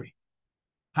the country.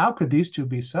 How could these two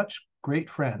be such great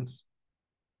friends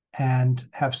and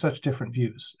have such different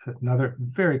views? Another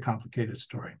very complicated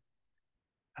story,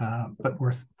 but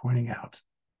worth pointing out.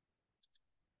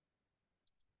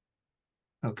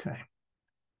 Okay,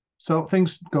 so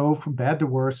things go from bad to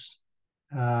worse.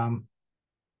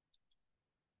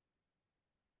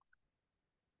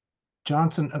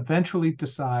 Johnson eventually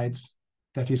decides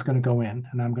that he's going to go in,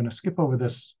 and I'm going to skip over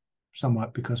this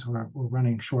somewhat because we're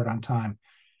running short on time.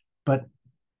 But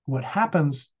what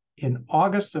happens in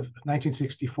August of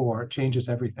 1964 changes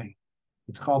everything.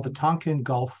 It's called the Tonkin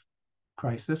Gulf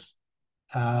Crisis.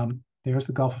 There's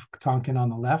the Gulf of Tonkin on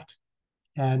the left.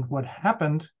 And what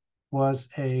happened was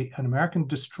an American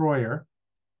destroyer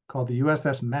called the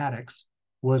USS Maddox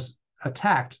was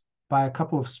attacked by a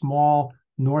couple of small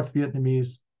North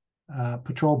Vietnamese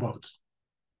patrol boats.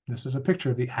 This is a picture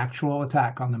of the actual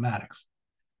attack on the Maddox.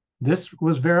 This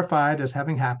was verified as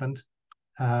having happened,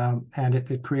 and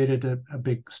it created a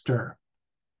big stir.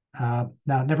 Now,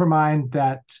 never mind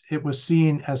that it was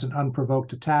seen as an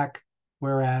unprovoked attack,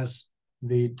 whereas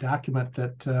the document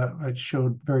that I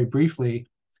showed very briefly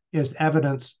is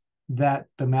evidence that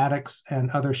the Maddox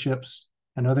and other ships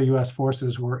and other U.S.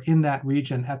 forces were in that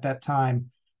region at that time,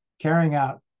 carrying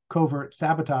out covert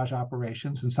sabotage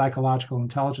operations and psychological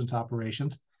intelligence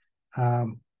operations.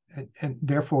 And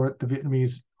therefore, the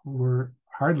Vietnamese were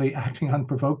hardly acting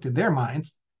unprovoked in their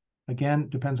minds. Again,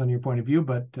 depends on your point of view,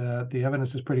 but the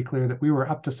evidence is pretty clear that we were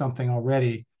up to something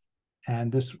already,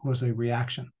 and this was a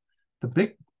reaction. The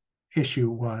big issue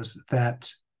was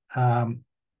that the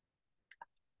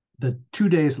 2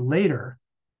 days later,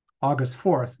 August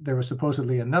 4th, there was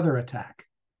supposedly another attack.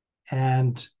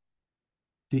 And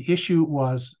the issue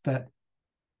was that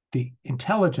the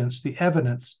intelligence, the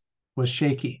evidence was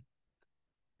shaky,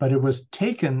 but it was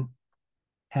taken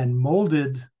and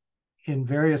molded in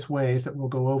various ways that we'll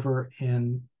go over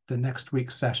in the next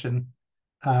week's session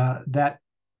that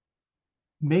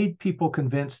made people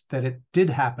convinced that it did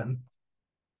happen.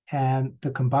 And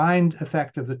the combined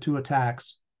effect of the two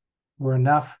attacks were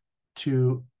enough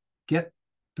to get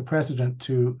the president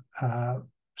to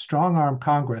strong-arm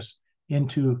Congress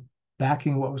into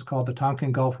backing what was called the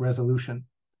Tonkin Gulf Resolution,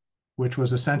 which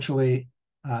was essentially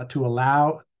to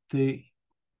allow the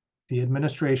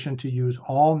administration to use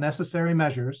all necessary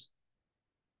measures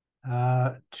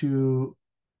to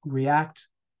react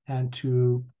and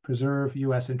to preserve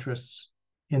U.S. interests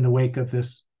in the wake of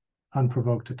this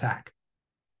unprovoked attack.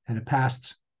 And it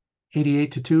passed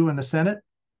 88-2 in the Senate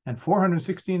and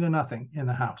 416-0 in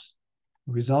the House.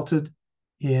 It resulted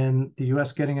in the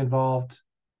U.S. getting involved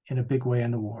in a big way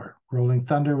in the war. Rolling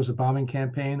Thunder was a bombing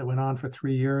campaign that went on for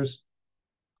 3 years.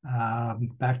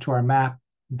 Back to our map,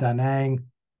 Da Nang,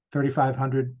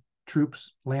 3,500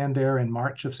 troops land there in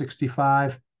March of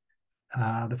 65.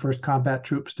 The first combat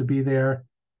troops to be there.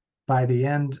 By the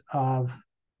end of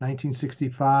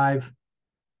 1965,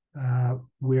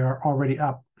 we are already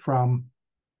up from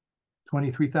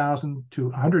 23,000 to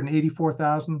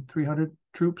 184,300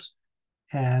 troops.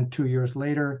 And 2 years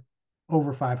later,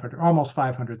 over 500, almost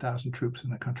 500,000 troops in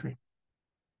the country.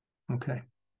 Okay.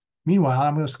 Meanwhile,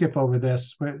 I'm going to skip over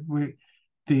this.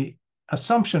 The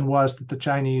assumption was that the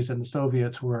Chinese and the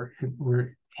Soviets were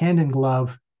hand in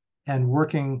glove and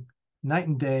working night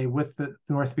and day with the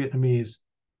North Vietnamese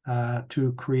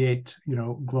to create,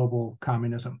 global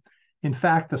communism. In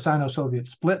fact, the Sino-Soviet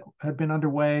split had been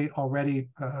underway already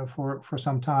for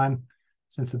some time,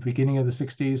 since the beginning of the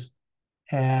 60s.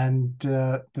 And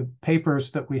the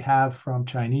papers that we have from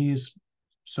Chinese,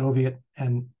 Soviet,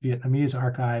 and Vietnamese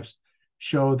archives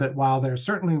show that while there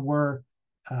certainly were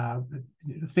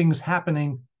things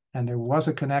happening and there was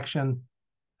a connection,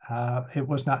 it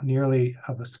was not nearly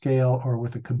of a scale or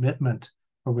with a commitment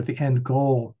or with the end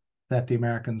goal that the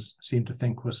Americans seemed to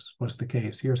think was the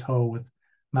case. Here's Ho with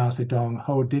Mao Zedong.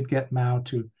 Ho did get Mao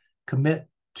to commit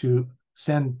to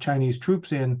send Chinese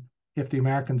troops in if the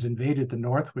Americans invaded the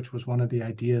North, which was one of the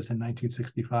ideas in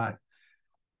 1965.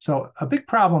 So a big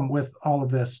problem with all of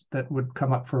this that would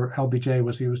come up for LBJ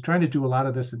was he was trying to do a lot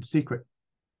of this in secret.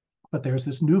 But there's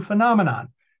this new phenomenon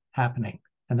happening,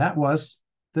 and that was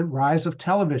the rise of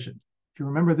television. If you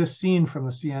remember this scene from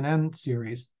the CNN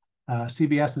series,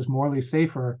 CBS's Morley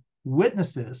Safer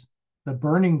witnesses the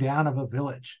burning down of a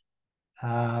village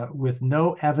with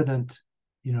no evident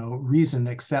reason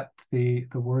except the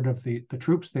word of the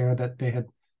troops there that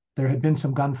there had been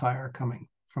some gunfire coming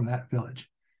from that village.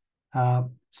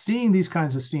 Seeing these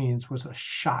kinds of scenes was a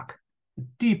shock, a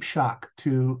deep shock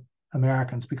to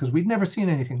Americans, because we'd never seen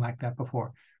anything like that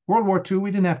before. World War II,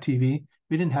 we didn't have TV.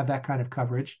 We didn't have that kind of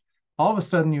coverage. All of a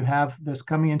sudden, you have this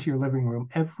coming into your living room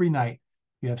every night.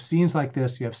 You have scenes like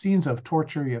this. You have scenes of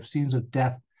torture. You have scenes of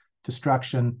death,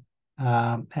 destruction,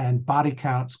 and body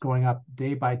counts going up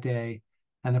day by day.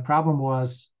 And the problem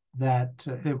was that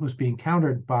it was being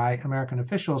countered by American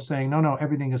officials saying, no,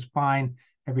 everything is fine.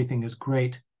 Everything is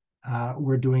great.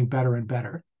 We're doing better and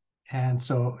better. And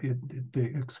so the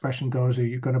expression goes, are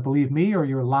you going to believe me or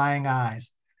your lying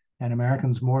eyes? And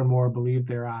Americans more and more believed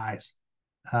their eyes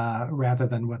rather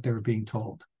than what they were being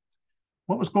told.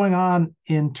 What was going on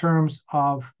in terms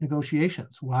of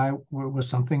negotiations? Why was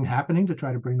something happening to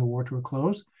try to bring the war to a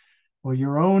close? Well,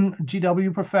 your own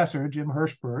GW professor, Jim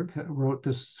Hirschberg, wrote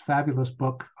this fabulous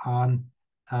book on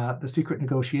the secret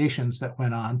negotiations that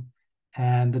went on.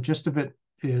 And the gist of it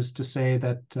is to say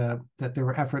that there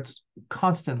were efforts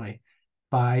constantly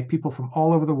by people from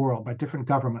all over the world, by different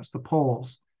governments, the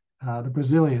Poles, the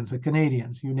Brazilians, the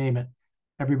Canadians, you name it.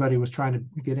 Everybody was trying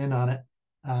to get in on it.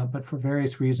 But for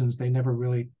various reasons, they never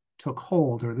really took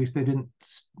hold, or at least they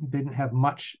didn't have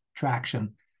much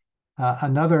traction.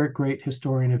 Another great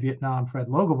historian of Vietnam, Fred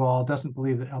Logevall, doesn't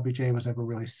believe that LBJ was ever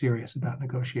really serious about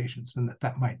negotiations, and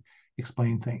that might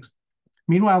explain things.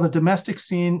 Meanwhile, the domestic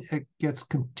scene, it gets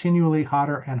continually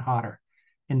hotter and hotter.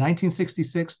 In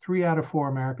 1966, 3 out of 4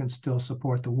 Americans still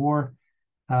support the war.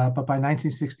 But by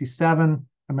 1967,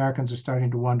 Americans are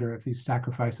starting to wonder if these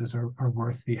sacrifices are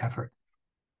worth the effort.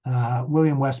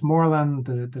 William Westmoreland,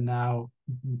 the now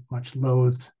much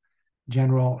loathed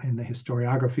general in the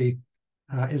historiography,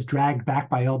 is dragged back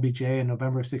by LBJ in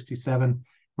November of 67,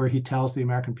 where he tells the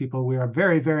American people, we are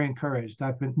very, very encouraged.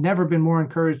 I've never been more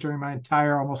encouraged during my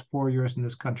entire almost 4 years in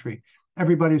this country.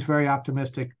 Everybody's very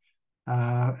optimistic,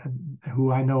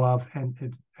 who I know of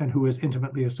and who is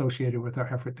intimately associated with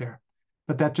our effort there.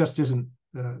 But that just isn't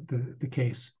the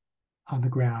case on the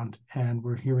ground. And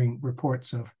we're hearing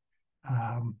reports of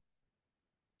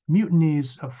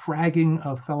mutinies, of fragging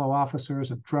of fellow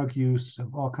officers, of drug use,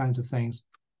 of all kinds of things.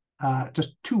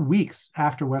 Just 2 weeks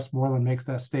after Westmoreland makes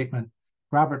that statement,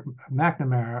 Robert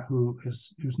McNamara,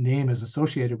 whose name is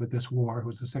associated with this war,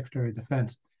 who's the Secretary of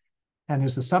Defense, and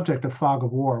is the subject of Fog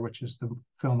of War, which is the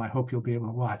film I hope you'll be able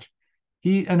to watch,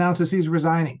 he announces he's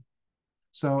resigning.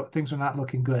 So things are not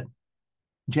looking good.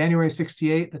 January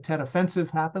 68, the Tet Offensive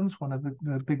happens, one of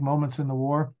the big moments in the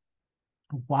war.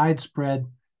 Widespread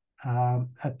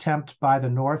attempt by the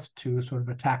North to sort of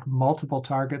attack multiple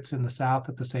targets in the South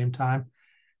at the same time.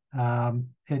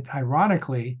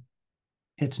 Ironically,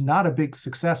 it's not a big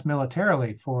success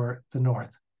militarily for the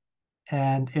North.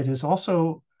 And it is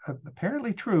also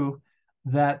apparently true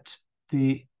that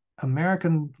the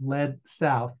American-led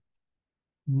South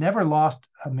never lost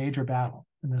a major battle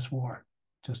in this war,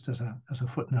 just as a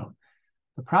footnote.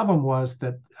 The problem was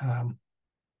that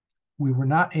we were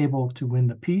not able to win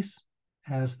the peace,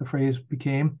 as the phrase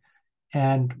became,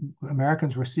 and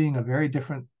Americans were seeing a very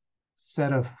different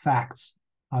set of facts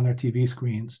on their TV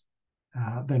screens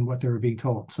than what they were being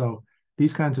told. So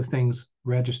these kinds of things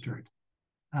registered.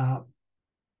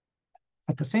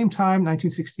 At the same time,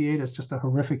 1968 is just a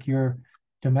horrific year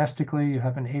domestically. You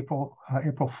have April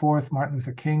 4th, Martin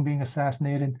Luther King being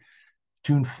assassinated.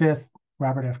 June 5th,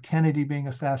 Robert F. Kennedy being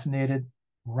assassinated.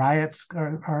 Riots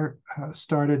are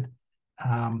started.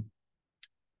 The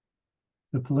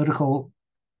political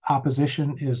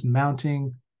opposition is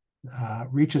mounting,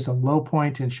 reaches a low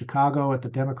point in Chicago at the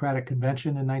Democratic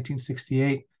Convention in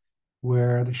 1968,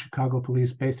 where the Chicago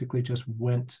police basically just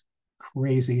went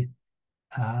crazy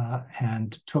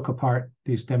and took apart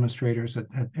these demonstrators at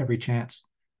every chance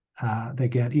they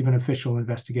get. Even official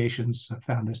investigations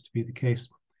found this to be the case.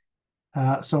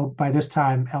 So by this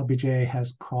time, LBJ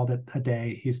has called it a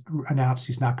day. He's announced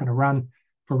he's not going to run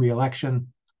for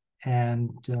re-election,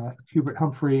 and Hubert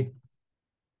Humphrey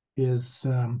is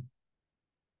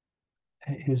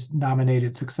his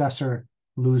nominated successor,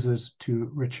 loses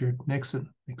to Richard Nixon.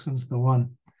 Nixon's the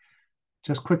one.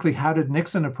 Just quickly, how did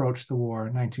Nixon approach the war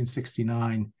in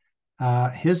 1969?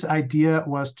 His idea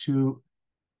was to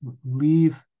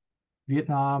leave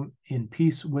Vietnam in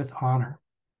peace with honor.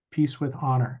 Peace with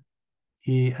honor.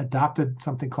 He adopted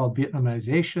something called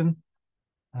Vietnamization,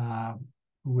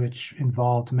 which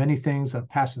involved many things, a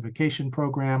pacification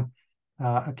program,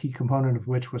 a key component of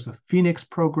which was a Phoenix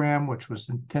program, which was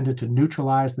intended to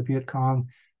neutralize the Viet Cong,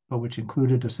 but which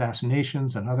included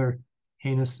assassinations and other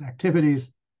heinous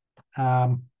activities.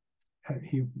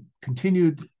 He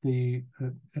continued the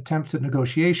attempts at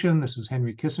negotiation. This is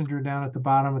Henry Kissinger down at the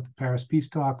bottom at the Paris peace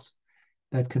talks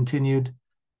that continued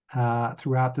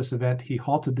throughout this event. He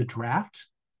halted the draft.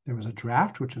 There was a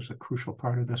draft, which was a crucial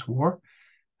part of this war.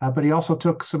 But he also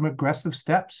took some aggressive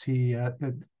steps. He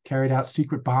carried out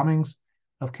secret bombings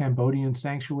of Cambodian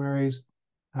sanctuaries.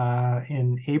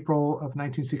 In April of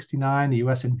 1969, the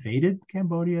U.S. invaded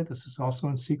Cambodia. This is also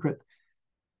in secret.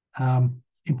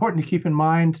 Important to keep in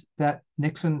mind that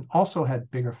Nixon also had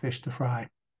bigger fish to fry.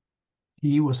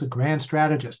 He was a grand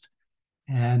strategist,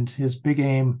 and his big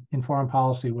aim in foreign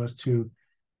policy was to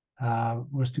have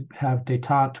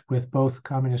détente with both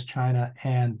Communist China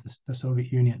and the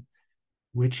Soviet Union,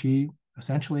 which he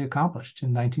essentially accomplished in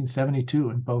 1972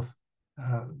 in both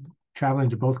traveling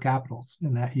to both capitals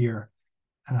in that year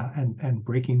and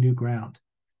breaking new ground.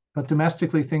 But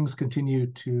domestically, things continue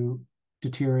to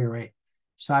deteriorate.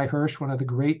 Cy Hirsch, one of the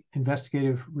great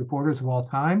investigative reporters of all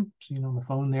time, seen on the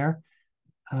phone there,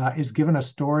 is given a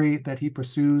story that he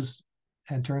pursues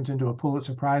and turns into a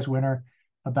Pulitzer Prize winner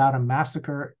about a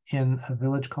massacre in a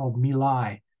village called My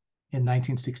Lai in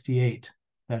 1968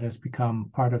 that has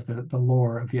become part of the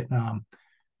lore of Vietnam.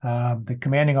 The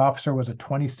commanding officer was a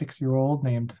 26-year-old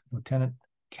named Lieutenant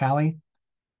Calley,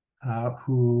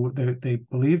 who they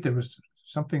believed there was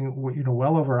something,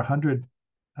 well over 100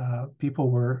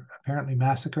 people were apparently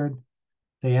massacred.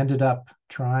 They ended up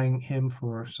trying him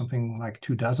for something like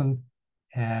 24,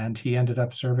 and he ended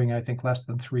up serving, I think, less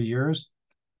than 3 years.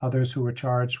 Others who were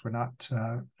charged were not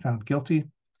found guilty.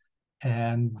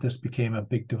 And this became a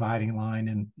big dividing line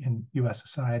in U.S.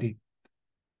 society.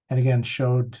 And again,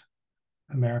 showed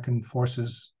American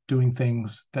forces doing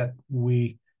things that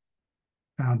we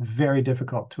found very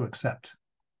difficult to accept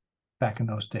back in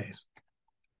those days.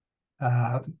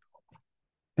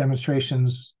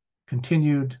 Demonstrations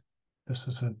continued. This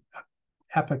was an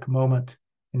epic moment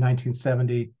in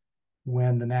 1970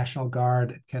 when the National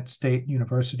Guard at Kent State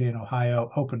University in Ohio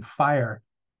opened fire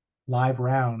live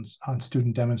rounds on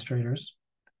student demonstrators.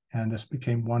 And this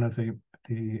became one of the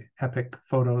epic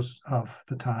photos of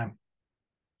the time.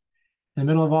 In the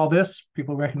middle of all this,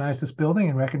 people recognize this building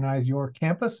and recognize your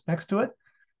campus next to it.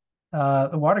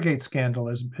 The Watergate scandal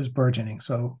is burgeoning.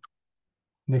 So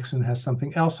Nixon has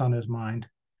something else on his mind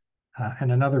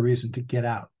and another reason to get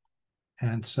out.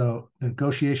 And so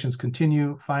negotiations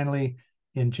continue. Finally,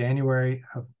 in January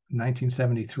of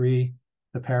 1973,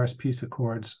 the Paris Peace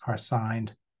Accords are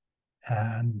signed,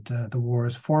 and the war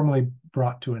is formally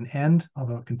brought to an end,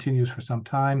 although it continues for some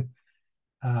time.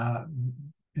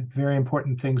 Very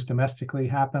important things domestically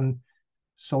happen.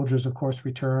 Soldiers, of course,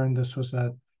 return. This was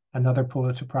another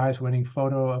Pulitzer Prize-winning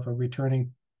photo of a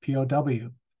returning POW,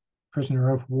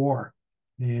 prisoner of war,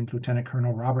 named Lieutenant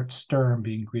Colonel Robert Sturm,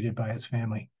 being greeted by his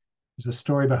family. There's a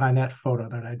story behind that photo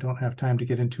that I don't have time to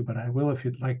get into, but I will if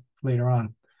you'd like later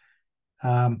on.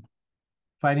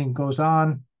 Fighting goes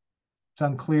on. It's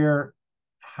unclear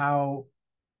how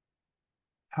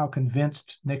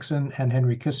convinced Nixon and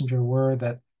Henry Kissinger were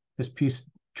that this peace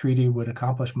treaty would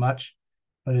accomplish much,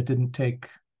 but it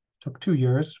took 2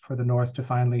 years for the North to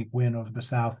finally win over the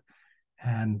South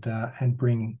and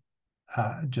bring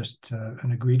just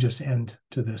an egregious end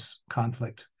to this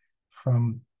conflict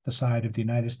from the side of the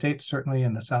United States, certainly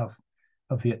in the south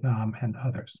of Vietnam and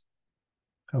others.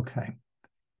 Okay,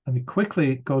 let me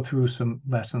quickly go through some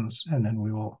lessons and then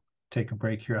we will take a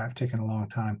break here. I've taken a long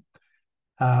time.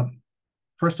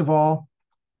 First of all,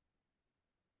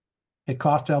 it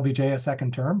cost LBJ a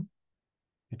second term.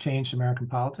 It changed American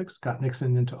politics, got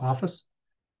Nixon into office.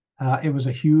 It was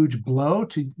a huge blow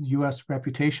to U.S.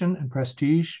 reputation and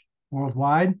prestige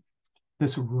worldwide.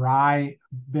 This wry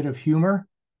bit of humor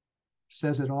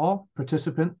says it all.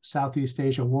 Participant, Southeast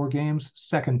Asia War Games,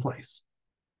 second place.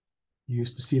 You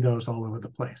used to see those all over the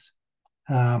place.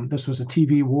 This was a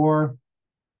TV war,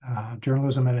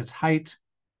 journalism at its height,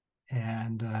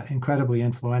 and incredibly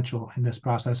influential in this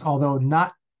process, although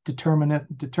not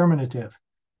determinative,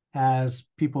 as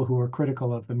people who are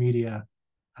critical of the media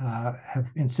have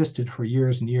insisted for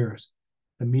years and years.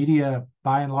 The media,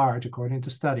 by and large, according to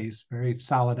studies, very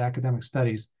solid academic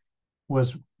studies,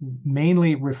 was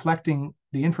mainly reflecting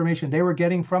the information they were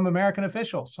getting from American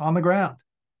officials on the ground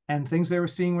and things they were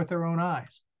seeing with their own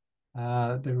eyes.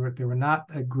 They were not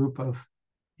a group of,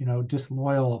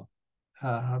 disloyal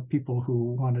people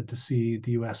who wanted to see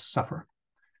the U.S. suffer.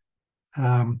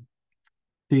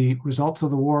 The results of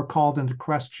the war called into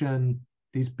question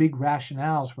these big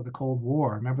rationales for the Cold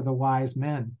War. Remember the wise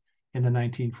men in the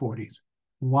 1940s.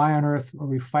 Why on earth are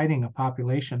we fighting a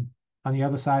population on the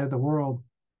other side of the world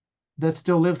that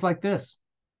still lives like this?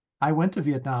 I went to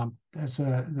Vietnam as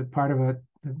the part of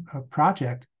a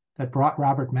project that brought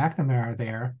Robert McNamara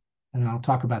there, and I'll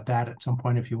talk about that at some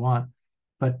point if you want.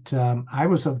 But I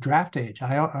was of draft age.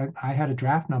 I had a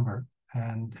draft number,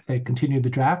 and if they continued the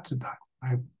draft,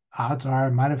 odds are I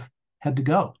might have had to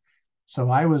go. So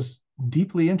I was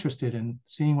deeply interested in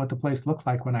seeing what the place looked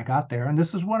like when I got there, and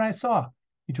this is what I saw.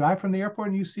 You drive from the airport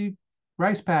and you see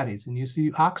rice paddies, and you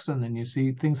see oxen, and you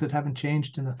see things that haven't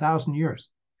changed in 1,000 years.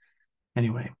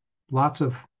 Anyway, lots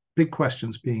of big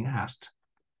questions being asked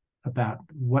about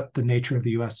what the nature of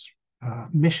the U.S.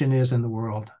 Mission is in the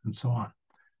world, and so on.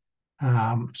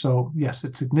 So yes,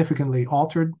 it significantly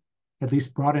altered, at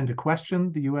least brought into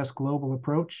question, the U.S. global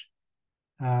approach.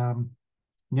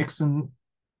 Nixon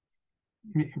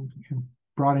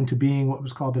brought into being what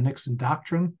was called the Nixon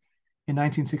Doctrine in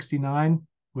 1969,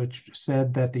 which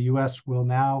said that the U.S. will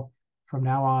now, from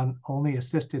now on, only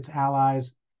assist its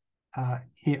allies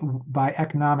by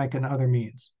economic and other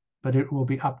means, but it will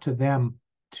be up to them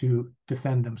to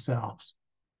defend themselves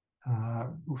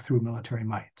through military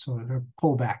might. So they're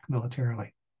pull back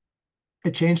militarily.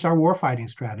 It changed our warfighting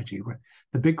strategy.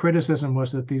 The big criticism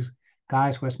was that these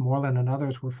guys, Westmoreland and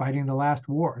others, were fighting the last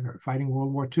war. They were fighting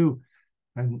World War II.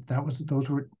 And those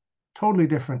were totally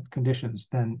different conditions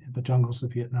than the jungles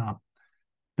of Vietnam.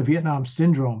 The Vietnam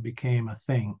syndrome became a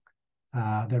thing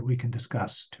that we can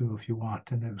discuss too, if you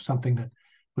want. And it was something that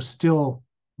was still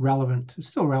relevant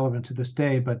to this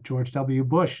day, but George W.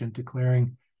 Bush, in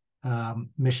declaring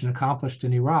mission accomplished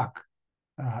in Iraq,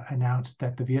 announced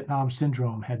that the Vietnam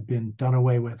syndrome had been done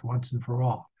away with once and for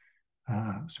all.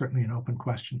 Certainly an open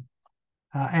question.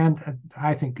 and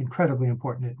I think incredibly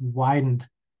important, it widened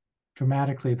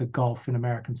dramatically the gulf in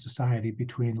American society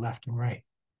between left and right,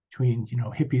 between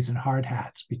hippies and hard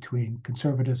hats, between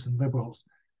conservatives and liberals.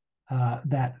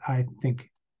 That I think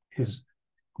is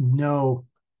no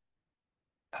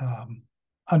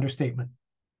understatement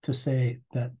to say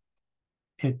that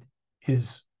it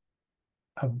is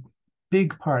a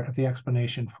big part of the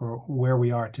explanation for where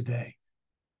we are today.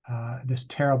 This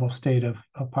terrible state of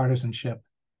partisanship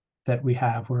that we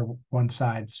have, where one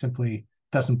side simply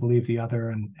doesn't believe the other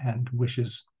and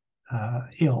wishes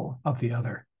ill of the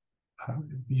other.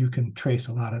 You can trace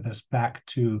a lot of this back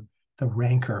to the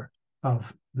rancor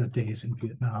of the days in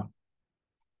Vietnam.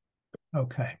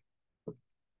 Okay.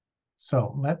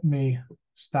 So let me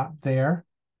stop there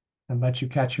and let you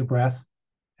catch your breath.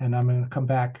 And I'm going to come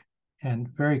back and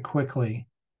very quickly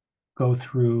go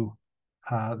through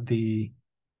the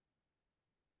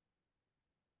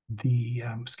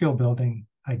skill building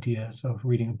ideas of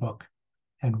reading a book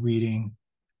and reading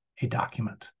a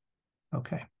document.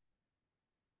 Okay.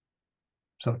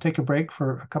 So take a break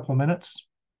for a couple of minutes.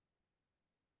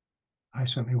 I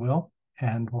certainly will.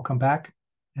 And we'll come back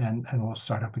and we'll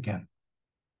start up again.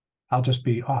 I'll just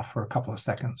be off for a couple of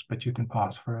seconds, but you can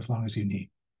pause for as long as you need.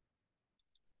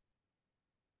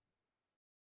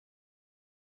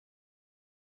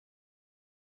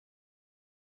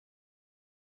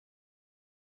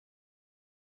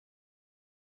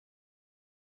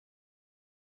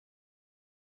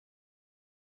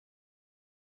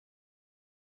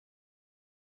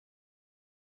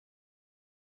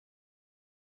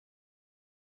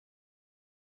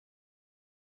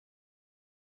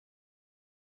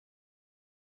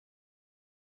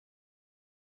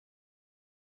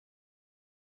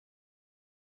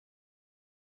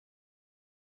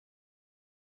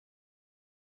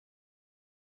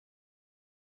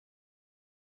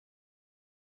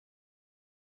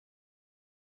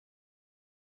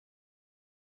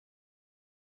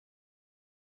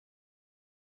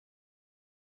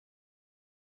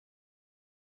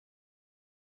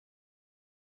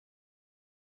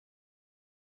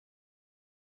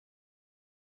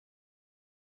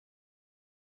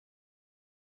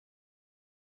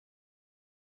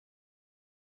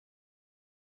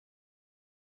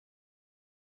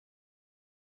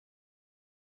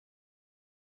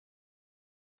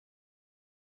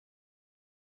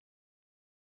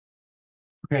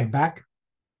 Okay, I'm back,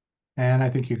 and I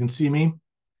think you can see me.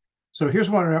 So here's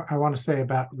what I want to say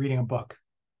about reading a book.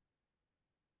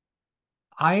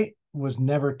 I was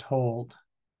never told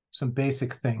some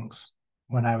basic things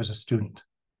when I was a student.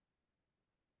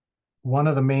 One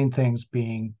of the main things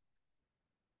being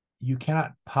you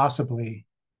cannot possibly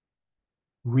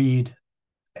read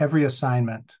every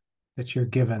assignment that you're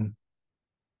given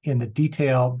in the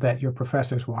detail that your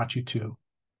professors want you to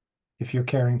if you're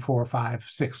carrying 4, 5,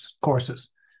 6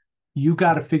 courses. You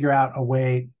got to figure out a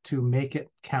way to make it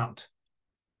count.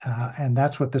 And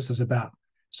that's what this is about.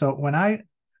 So when I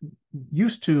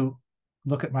used to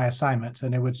look at my assignments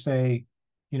and it would say,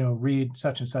 read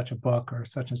such and such a book or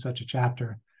such and such a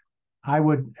chapter, I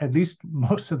would, at least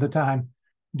most of the time,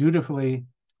 dutifully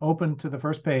open to the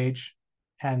first page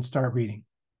and start reading.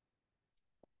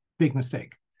 Big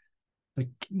mistake. The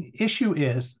issue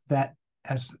is that,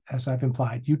 as I've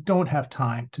implied, you don't have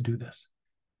time to do this.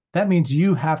 That means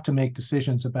you have to make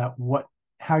decisions about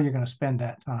how you're going to spend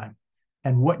that time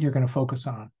and what you're going to focus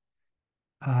on.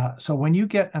 So when you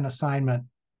get an assignment,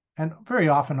 and very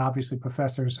often, obviously,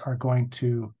 professors are going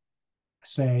to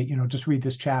say, just read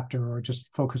this chapter or just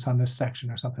focus on this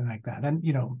section or something like that. And,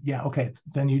 yeah, okay,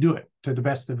 then you do it to the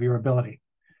best of your ability.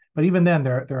 But even then,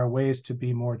 there are ways to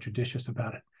be more judicious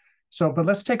about it. So, but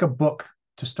let's take a book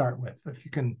to start with. If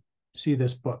you can see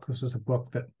this book, this is a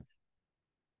book that,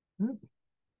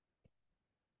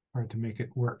 hard to make it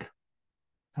work.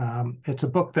 It's a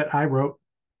book that I wrote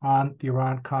on the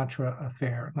Iran-Contra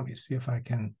affair. Let me see if I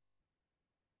can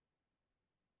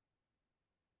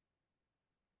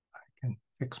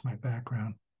fix my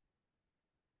background.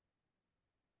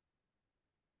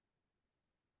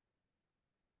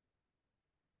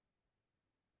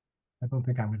 I don't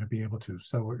think I'm going to be able to,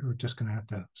 so we're just going to have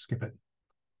to skip it.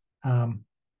 There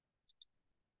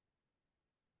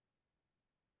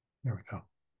we go.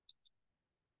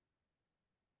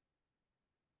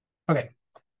 Okay.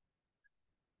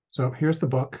 So here's the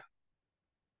book.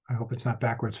 I hope it's not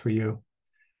backwards for you.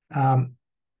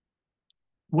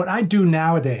 What I do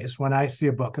nowadays when I see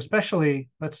a book, especially,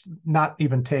 let's not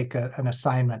even take an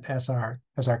assignment as our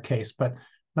case, but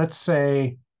let's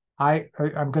say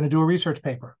I'm going to do a research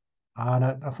paper on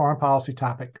a foreign policy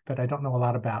topic that I don't know a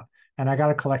lot about, and I got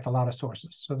to collect a lot of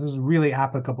sources. So this is really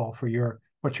applicable for your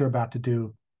what you're about to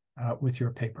do with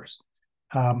your papers.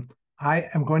 I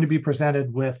am going to be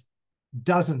presented with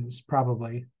dozens,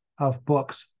 probably, of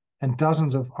books and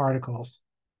dozens of articles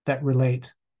that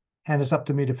relate, and it's up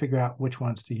to me to figure out which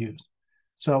ones to use.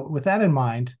 So with that in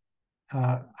mind,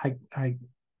 I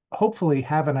hopefully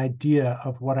have an idea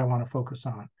of what I want to focus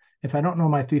on. If I don't know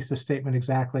my thesis statement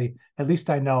exactly, at least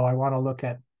I know I want to look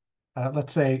at,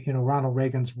 let's say, Ronald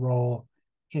Reagan's role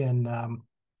in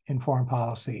foreign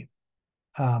policy,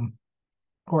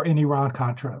 or in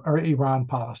Iran-Contra or Iran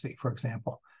policy, for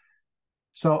example.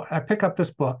 So I pick up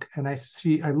this book and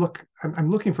I'm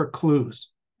looking for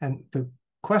clues. And the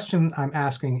question I'm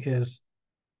asking is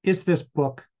this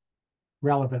book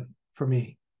relevant for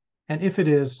me? And if it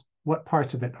is, what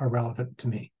parts of it are relevant to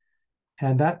me?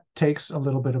 And that takes a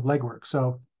little bit of legwork.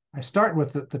 So I start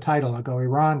with the title. I go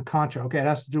Iran-Contra. Okay, it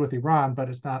has to do with Iran, but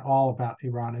it's not all about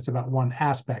Iran. It's about one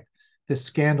aspect, this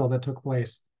scandal that took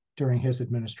place during his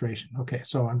administration. Okay,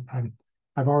 so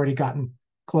I've already gotten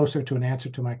closer to an answer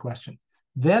to my question.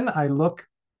 Then I look,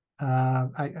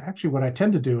 what I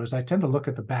tend to do is I tend to look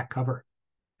at the back cover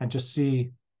and just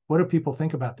see, what do people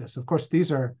think about this? Of course,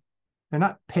 they're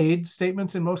not paid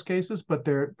statements in most cases, but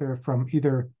they're from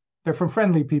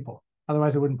friendly people.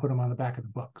 Otherwise, I wouldn't put them on the back of the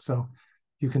book. So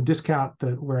you can discount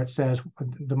where it says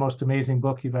the most amazing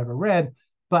book you've ever read.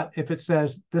 But if it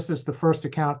says this is the first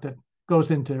account that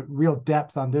goes into real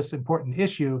depth on this important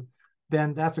issue,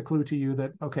 then that's a clue to you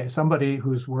that, okay, somebody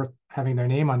who's worth having their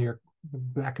name on the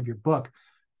back of your book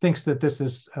thinks that this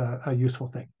is a useful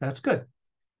thing. That's good.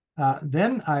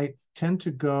 Then I tend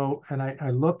to go and I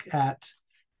look at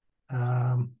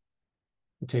the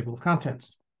table of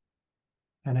contents.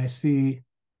 And I see,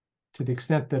 to the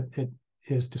extent that it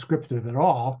is descriptive at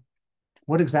all,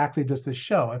 what exactly does this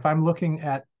show? If I'm looking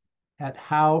at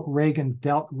how Reagan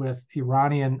dealt with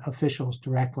Iranian officials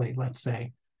directly, let's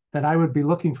say, then I would be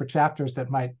looking for chapters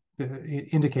that might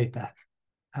indicate that.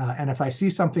 And if I see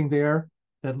something there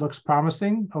that looks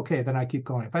promising, okay, then I keep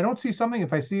going. If I don't see something,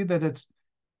 if I see that it's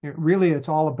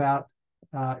all about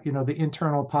the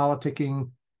internal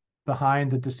politicking behind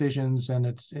the decisions, and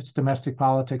it's domestic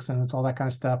politics, and it's all that kind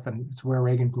of stuff, and it's where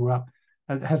Reagan grew up.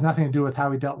 It has nothing to do with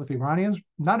how he dealt with Iranians.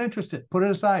 Not interested. Put it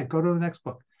aside. Go to the next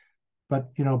book.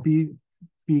 But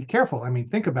be careful. I mean,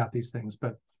 think about these things.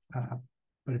 But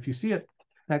if you see it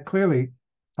that clearly,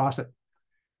 toss it.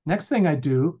 Next thing I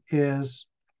do is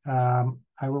they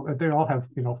all have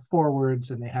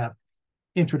forewords, and they have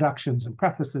introductions and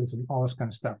prefaces and all this kind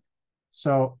of stuff.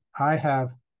 So I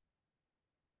have,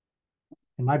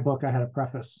 in my book, I had a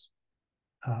preface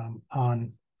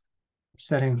on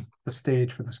setting the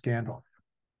stage for the scandal.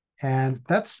 And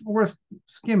that's worth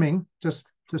skimming just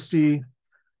to see,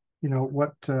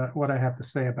 what I have to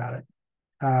say about it.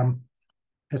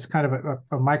 It's kind of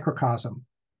a microcosm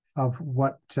of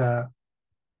what's to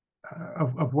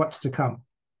come.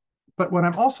 But what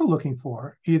I'm also looking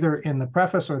for, either in the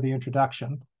preface or the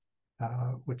introduction,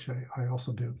 which I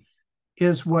also do,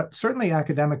 is what certainly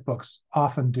academic books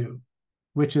often do,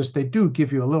 which is they do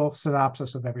give you a little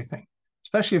synopsis of everything,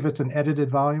 especially if it's an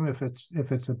edited volume. If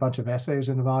it's a bunch of essays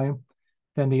in a volume,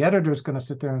 then the editor is going to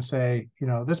sit there and say,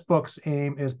 this book's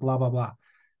aim is blah, blah, blah.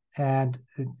 And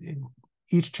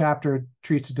each chapter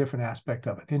treats a different aspect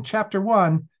of it. In chapter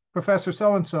 1, Professor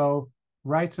so-and-so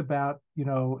writes about,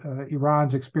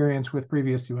 Iran's experience with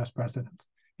previous U.S. presidents.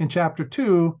 In chapter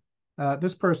 2,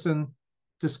 this person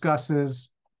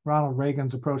discusses Ronald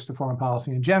Reagan's approach to foreign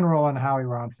policy in general and how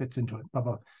Iran fits into it, blah,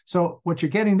 blah. So what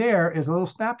you're getting there is a little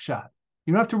snapshot.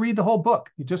 You don't have to read the whole book.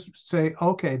 You just say,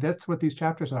 okay, that's what these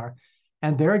chapters are.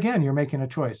 And there again, you're making a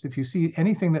choice. If you see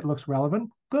anything that looks relevant,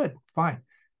 good, fine.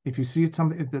 If you see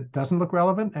something that doesn't look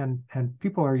relevant, and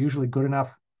people are usually good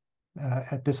enough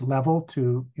at this level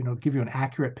to give you an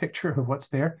accurate picture of what's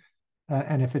there,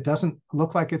 and if it doesn't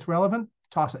look like it's relevant,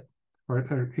 toss it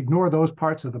or ignore those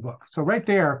parts of the book. So right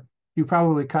there, you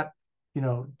probably cut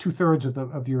 2/3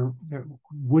 of your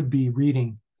would-be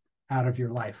reading out of your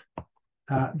life.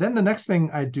 Then the next thing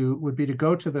I do would be to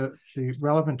go to the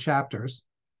relevant chapters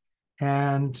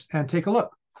and take a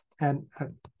look. And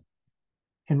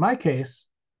in my case,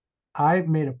 I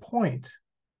made a point,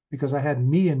 because I had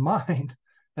me in mind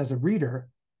as a reader,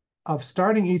 of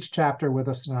starting each chapter with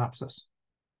a synopsis.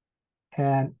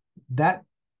 And that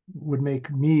would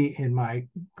make me, in my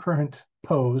current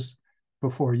pose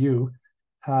before you,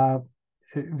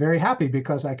 very happy,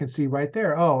 because I can see right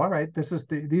there, oh, all right,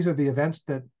 these are the events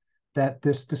that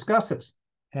this discusses.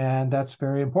 And that's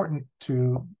very important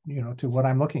to what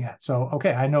I'm looking at. So,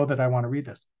 okay, I know that I want to read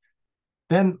this.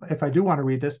 Then if I do want to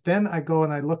read this, then I go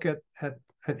and I look at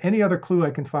any other clue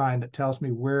I can find that tells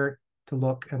me where to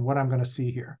look and what I'm going to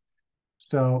see here.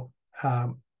 So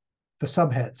the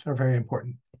subheads are very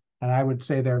important. And I would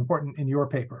say they're important in your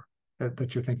paper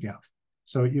that you're thinking of.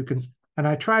 So you can, and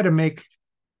I try to make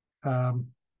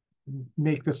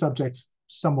the subjects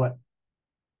somewhat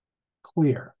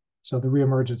clear. So the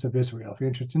reemergence of Israel. If you're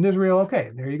interested in Israel,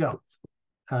 okay, there you go.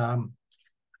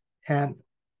 And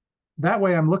that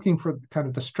way I'm looking for kind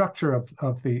of the structure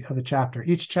of the chapter.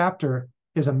 Each chapter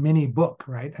is a mini book,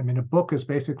 right? I mean, a book is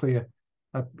basically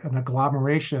an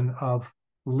agglomeration of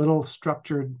little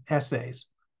structured essays.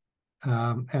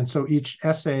 And so each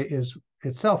essay is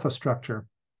itself a structure.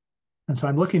 And so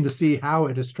I'm looking to see how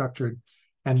it is structured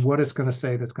and what it's going to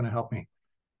say that's going to help me.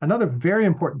 Another very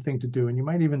important thing to do, and you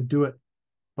might even do it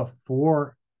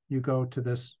before you go to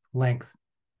this length,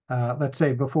 let's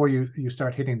say before you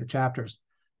start hitting the chapters,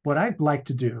 what I'd like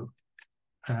to do,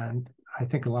 and I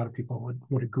think a lot of people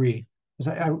would agree, is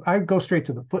I go straight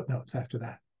to the footnotes after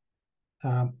that.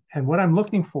 And what I'm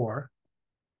looking for,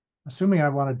 assuming I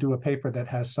want to do a paper that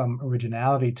has some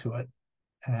originality to it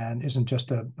and isn't just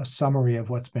a summary of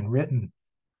what's been written,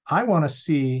 I want to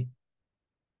see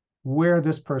where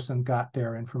this person got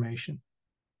their information.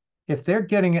 If they're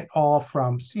getting it all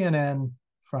from CNN,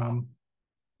 from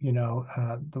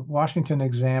the Washington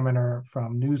Examiner,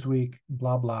 from Newsweek,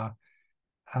 blah, blah,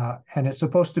 and it's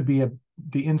supposed to be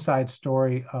the inside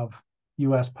story of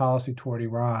U.S. policy toward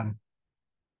Iran,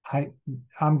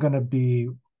 I'm going to be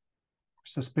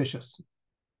suspicious.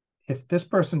 If this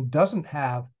person doesn't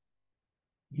have,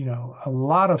 a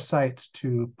lot of cites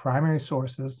to primary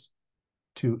sources,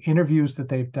 to interviews that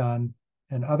they've done,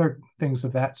 and other things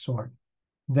of that sort,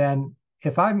 then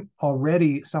if I'm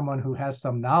already someone who has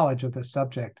some knowledge of this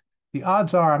subject, the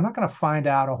odds are I'm not going to find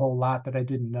out a whole lot that I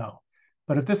didn't know.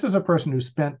 But if this is a person who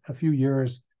spent a few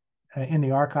years in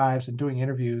the archives and doing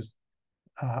interviews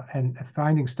and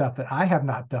finding stuff that I have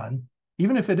not done,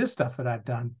 even if it is stuff that I've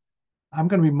done, I'm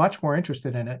going to be much more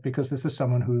interested in it because this is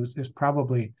someone who is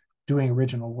probably doing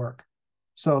original work.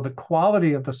 So the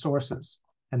quality of the sources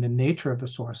and the nature of the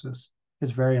sources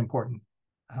is very important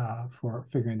for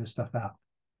figuring this stuff out.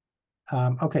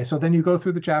 Okay, so then you go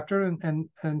through the chapter and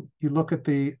you look at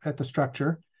the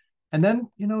structure, and then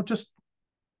just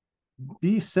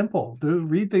be simple.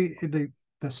 Read the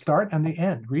start and the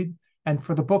end. Read, and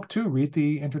for the book too, read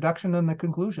the introduction and the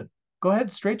conclusion. Go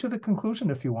ahead straight to the conclusion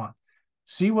if you want.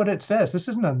 See what it says. This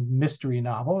isn't a mystery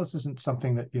novel. This isn't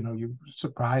something that you're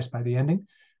surprised by the ending.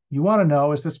 You want to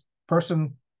know, is this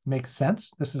person make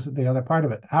sense? This is the other part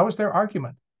of it. How is their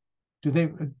argument? Do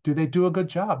they do a good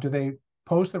job? Do they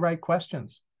pose the right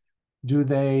questions? Do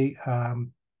they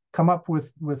come up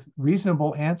with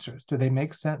reasonable answers? Do they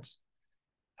make sense?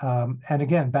 And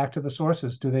again, back to the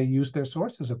sources. Do they use their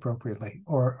sources appropriately,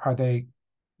 or are they,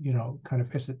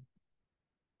 is it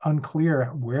unclear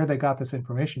where they got this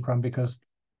information from? Because,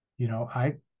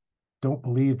 I don't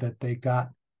believe that they got,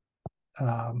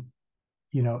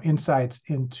 insights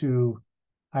into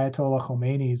Ayatollah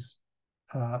Khomeini's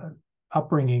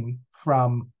upbringing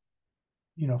from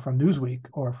Newsweek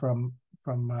or from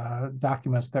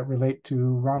documents that relate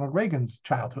to Ronald Reagan's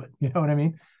childhood. You know what I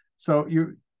mean? So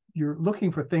you're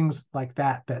looking for things like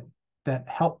that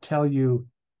help tell you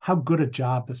how good a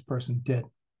job this person did.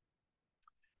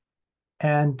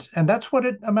 And that's what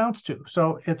it amounts to.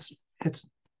 So it's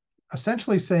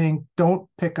essentially saying, don't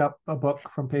pick up a book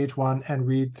from page 1 and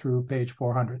read through page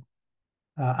 400.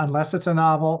 Unless it's a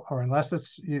novel or unless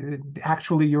it's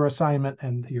actually your assignment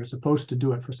and you're supposed to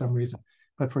do it for some reason.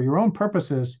 But for your own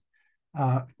purposes,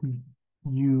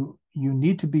 you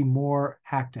need to be more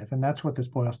active. And that's what this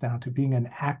boils down to, being an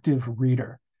active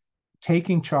reader,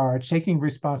 taking charge, taking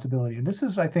responsibility. And this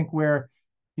is, I think, where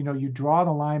you draw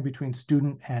the line between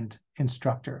student and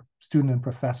instructor, student and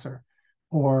professor,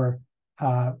 or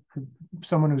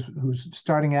someone who's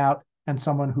starting out and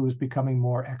someone who is becoming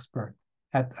more expert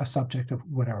at a subject of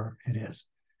whatever it is.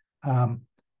 And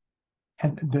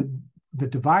the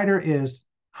divider is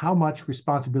how much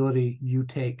responsibility you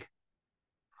take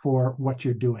for what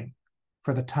you're doing,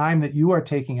 for the time that you are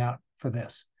taking out for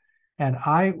this. And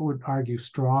I would argue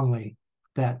strongly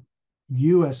that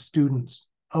you as students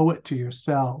owe it to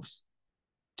yourselves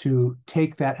to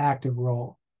take that active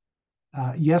role.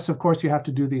 Yes, of course, you have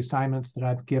to do the assignments that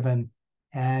I've given,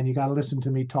 and you got to listen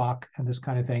to me talk and this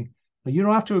kind of thing. But you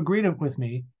don't have to agree with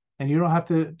me, and you don't have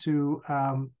to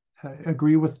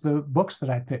agree with the books that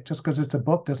I picked. Just because it's a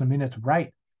book doesn't mean it's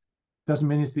right. Doesn't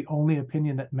mean it's the only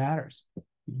opinion that matters.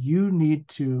 You need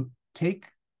to take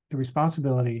the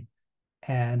responsibility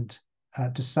and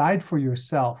decide for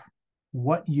yourself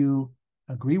what you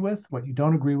agree with, what you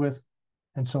don't agree with,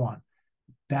 and so on.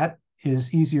 That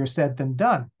is easier said than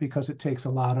done because it takes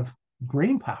a lot of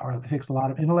brain power. It takes a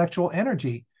lot of intellectual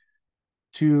energy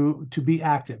to be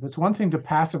active. It's one thing to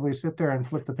passively sit there and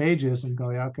flip the pages and go,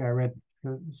 yeah, okay, I read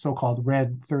so-called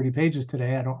read 30 pages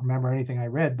today. I don't remember anything I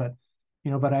read, but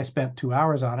but I spent 2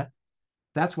 hours on it.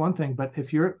 That's one thing. But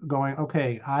if you're going,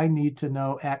 okay, I need to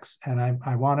know X and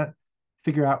I want to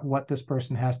figure out what this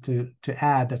person has to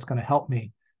add that's going to help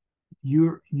me,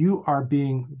 you are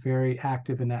being very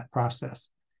active in that process.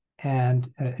 And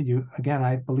again,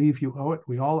 I believe you owe it.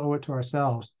 We all owe it to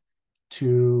ourselves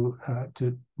to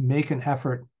make an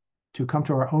effort to come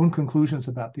to our own conclusions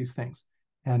about these things.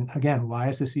 And again, why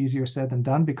is this easier said than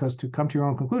done? Because to come to your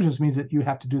own conclusions means that you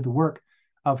have to do the work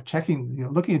of checking,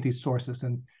 looking at these sources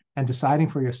and deciding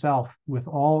for yourself with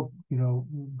all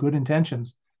good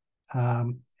intentions,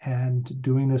 and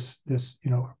doing this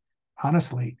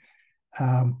honestly.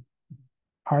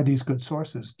 Are these good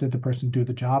sources? Did the person do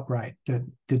the job right? Do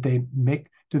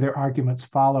their arguments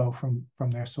follow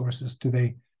from their sources?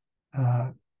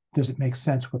 Does it make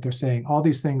sense what they're saying? All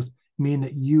these things mean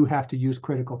that you have to use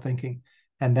critical thinking,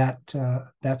 and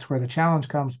that's where the challenge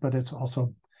comes, but it's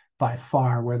also by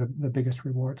far where the biggest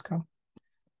rewards come.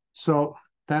 So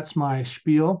that's my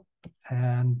spiel,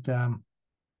 and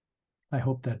I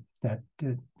hope that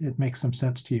it makes some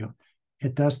sense to you.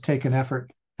 It does take an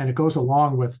effort, and it goes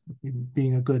along with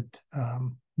being a good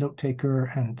note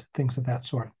taker and things of that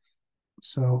sort.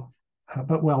 So,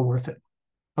 but well worth it.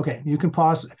 Okay, you can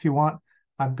pause if you want.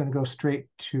 I'm going to go straight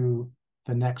to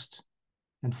the next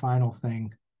and final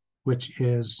thing, which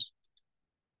is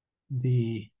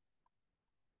the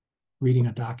reading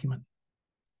a document.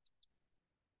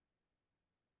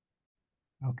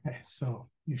 Okay, so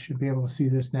you should be able to see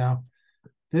this now.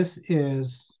 This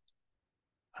is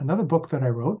another book that I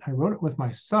wrote. I wrote it with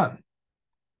my son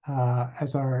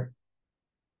as our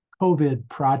COVID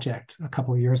project a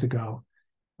couple of years ago,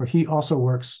 where he also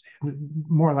works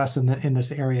more or less in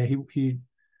this area. He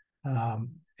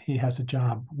has a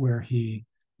job where he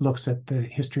looks at the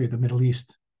history of the Middle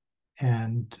East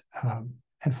and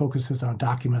focuses on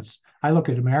documents. I look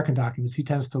at American documents. He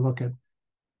tends to look at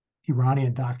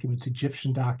Iranian documents,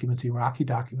 Egyptian documents, Iraqi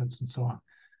documents, and so on.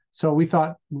 So we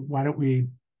thought, why don't we,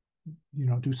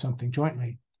 do something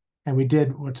jointly? And we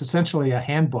did what's essentially a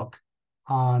handbook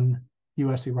on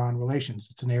U.S.-Iran relations.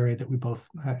 It's an area that we both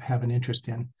have an interest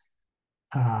in.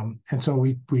 And so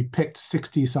we picked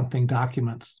 60-something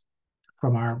documents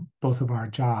from both of our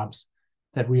jobs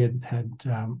that we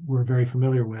were very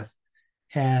familiar with,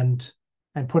 and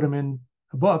put them in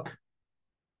a book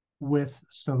with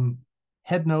some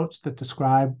head notes that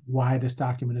describe why this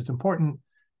document is important,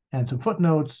 and some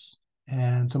footnotes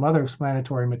and some other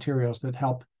explanatory materials that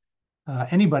help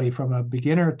anybody from a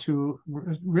beginner to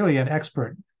really an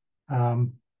expert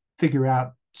figure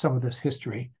out some of this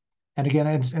history. And again,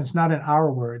 it's not in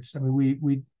our words. I mean,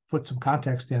 we put some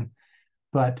context in,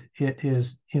 but it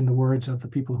is in the words of the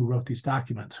people who wrote these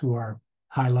documents, who are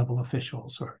high-level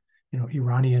officials or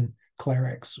Iranian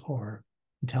clerics or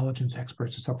intelligence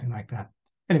experts or something like that.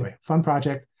 Anyway, fun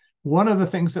project. One of the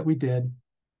things that we did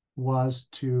was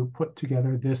to put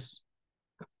together this,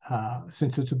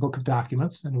 since it's a book of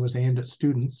documents and it was aimed at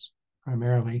students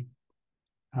primarily,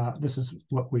 this is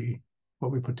what we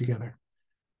put together.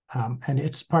 And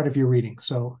it's part of your reading,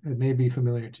 so it may be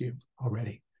familiar to you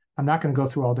already. I'm not going to go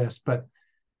through all this, but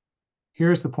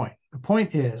here's the point. The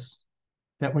point is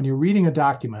that when you're reading a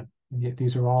document, and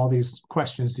these are all these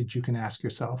questions that you can ask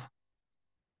yourself.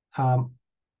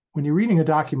 When you're reading a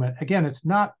document, again, it's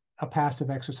not a passive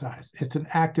exercise. It's an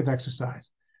active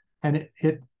exercise. And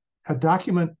a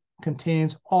document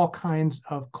contains all kinds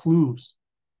of clues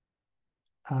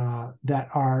that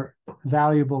are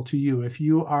valuable to you. If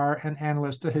you are an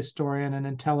analyst, a historian, an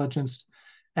intelligence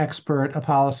expert, a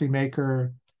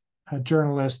policymaker, a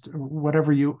journalist,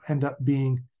 whatever you end up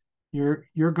being, you're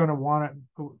going to want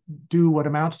to do what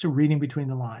amounts to reading between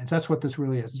the lines. That's what this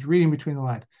really is. It's reading between the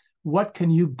lines. What can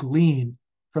you glean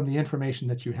from the information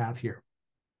that you have here?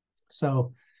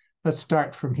 So let's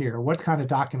start from here. What kind of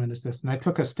document is this? And I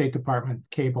took a State Department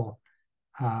cable,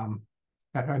 I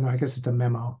guess it's a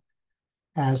memo,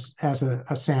 as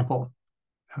a sample.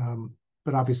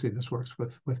 But obviously this works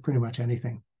with pretty much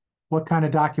anything. What kind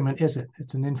of document is it?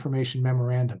 It's an information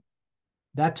memorandum.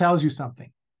 That tells you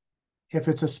something. If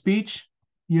it's a speech,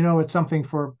 it's something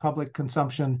for public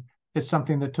consumption. It's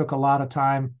something that took a lot of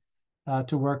time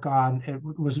to work on. It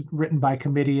was written by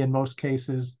committee in most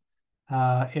cases.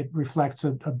 It reflects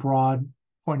a broad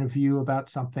point of view about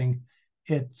something.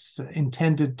 It's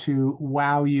intended to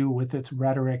wow you with its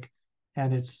rhetoric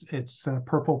and its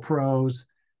purple prose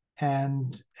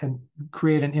and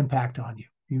create an impact on you.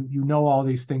 You know all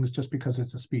these things just because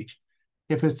it's a speech.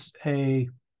 If it's a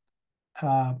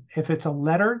If it's a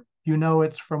letter, you know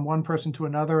it's from one person to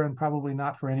another and probably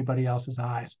not for anybody else's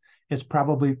eyes. It's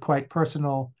probably quite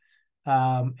personal.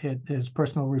 It is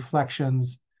personal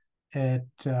reflections.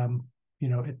 It's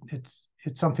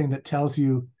something that tells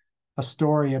you a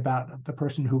story about the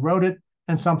person who wrote it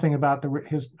and something about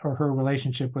his or her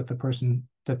relationship with the person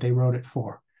that they wrote it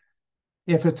for.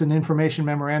 If it's an information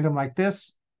memorandum like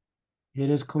this, it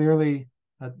is clearly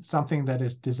something that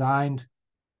is designed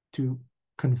to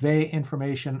convey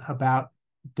information about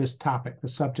this topic, the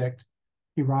subject,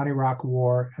 Iran-Iraq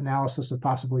war, analysis of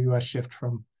possible U.S. shift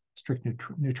from strict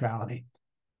neutrality.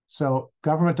 So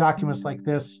government documents like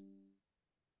this,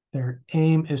 their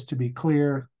aim is to be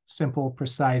clear, simple,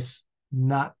 precise,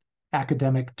 not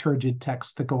academic, turgid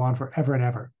texts that go on forever and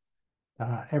ever.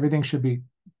 Everything should be,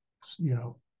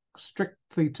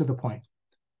 strictly to the point.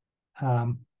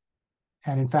 And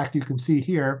in fact, you can see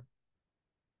here,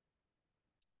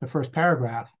 the first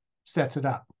paragraph sets it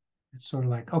up. It's sort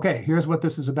of like, okay, here's what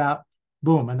this is about.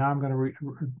 Boom. And now I'm going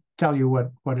to tell you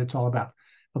what it's all about.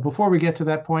 But before we get to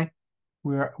that point,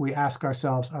 we ask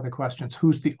ourselves other questions.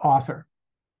 Who's the author?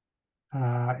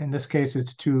 In this case,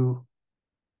 it's two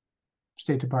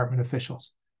State Department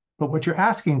officials. But what you're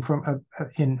asking from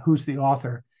in who's the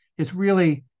author is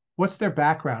really, what's their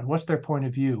background? What's their point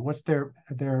of view? What's their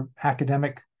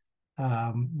academic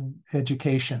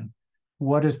education?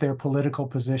 What is their political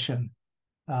position?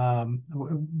 Are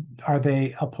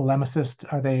they a polemicist?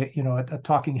 Are they, a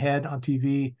talking head on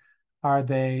TV? Are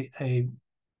they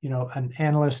an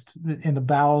analyst in the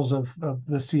bowels of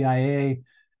the CIA?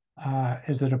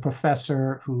 Is it a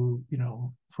professor who,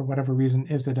 for whatever reason,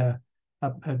 is it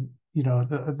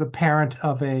the parent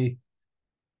of a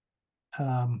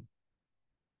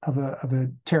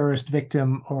terrorist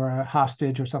victim or a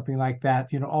hostage or something like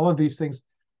that? All of these things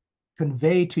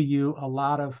convey to you a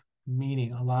lot of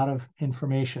meaning, a lot of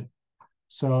information.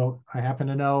 So I happen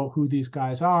to know who these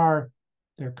guys are,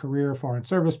 their career foreign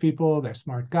service people, they're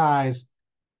smart guys,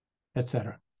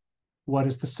 etc. What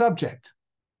is the subject?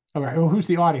 All right, well, who's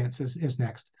the audience is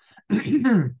next.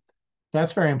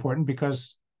 That's very important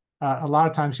because a lot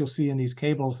of times you'll see in these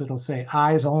cables, it'll say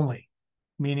eyes only,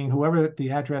 meaning whoever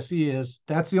the addressee is,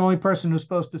 that's the only person who's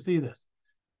supposed to see this.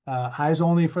 Eyes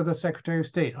only for the Secretary of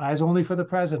State, eyes only for the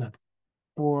president.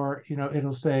 Or,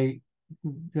 it'll say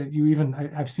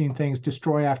that I've seen things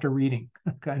destroy after reading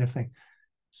kind of thing.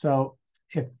 So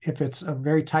if it's a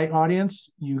very tight audience,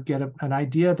 you get an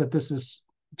idea that this is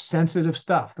sensitive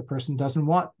stuff. The person doesn't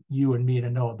want you and me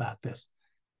to know about this,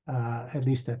 at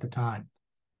least at the time.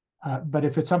 But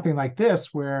if it's something like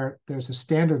this, where there's a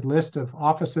standard list of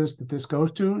offices that this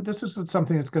goes to, this is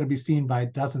something that's going to be seen by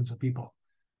dozens of people.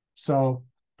 So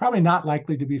probably not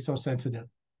likely to be so sensitive.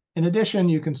 In addition,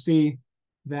 you can see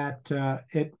that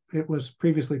it was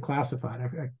previously classified.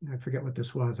 I forget what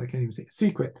this was. I can't even see.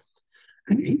 Secret.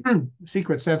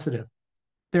 Secret sensitive.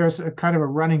 There's a kind of a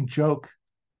running joke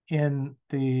in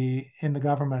the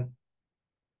government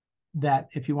that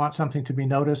if you want something to be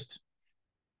noticed,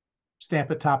 stamp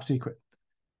it top secret.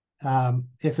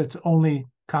 If it's only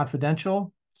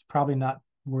confidential, it's probably not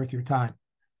worth your time.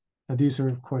 Now, these are,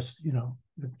 of course,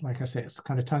 like I say, it's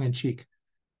kind of tongue in cheek.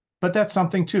 But that's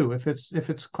something too. If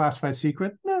it's classified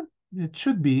secret, it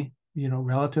should be,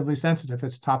 relatively sensitive. If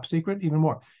it's top secret, even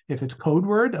more. If it's code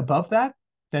word above that,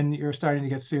 then you're starting to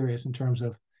get serious in terms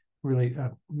of really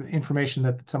information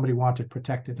that somebody wanted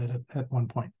protected at one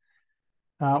point.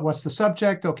 What's the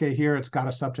subject? Okay, here it's got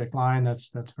a subject line.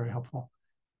 That's very helpful.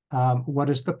 What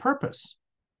is the purpose?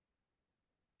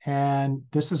 And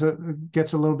this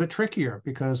gets a little bit trickier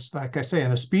because, like I say,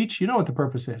 in a speech, you know what the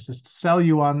purpose is. It's to sell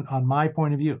you on my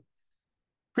point of view.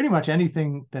 Pretty much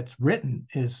anything that's written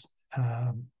is,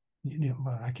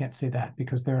 I can't say that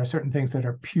because there are certain things that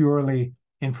are purely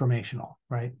informational,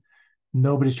 right?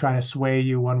 Nobody's trying to sway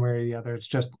you one way or the other. It's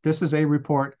just, this is a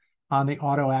report on the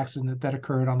auto accident that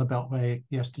occurred on the Beltway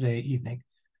yesterday evening,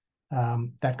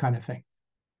 that kind of thing.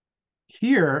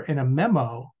 Here in a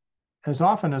memo, as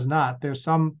often as not, there's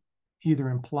some either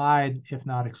implied, if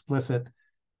not explicit,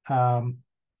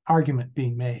 argument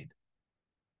being made.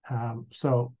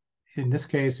 So in this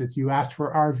case, it's you asked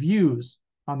for our views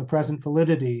on the present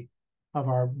validity of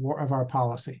our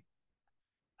policy.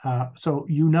 So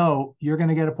you're going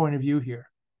to get a point of view here.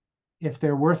 If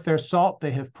they're worth their salt,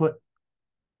 they have put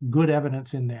good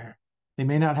evidence in there. They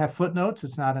may not have footnotes.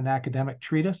 It's not an academic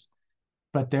treatise,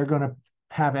 but they're going to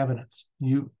have evidence.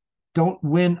 You don't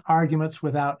win arguments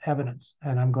without evidence.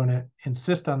 And I'm going to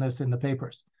insist on this in the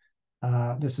papers.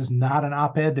 This is not an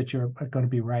op-ed that you're going to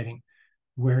be writing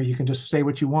where you can just say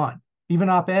what you want. Even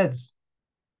op-eds,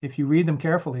 if you read them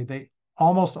carefully, they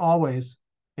almost always,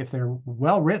 if they're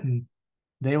well written,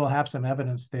 they will have some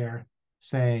evidence there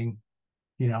saying,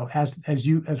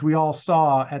 as we all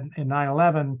saw in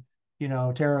 9/11,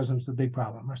 terrorism is the big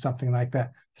problem or something like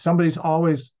that. Somebody's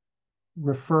always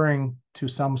referring to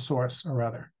some source or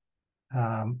other.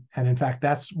 And in fact,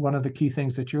 that's one of the key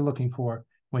things that you're looking for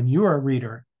when you're a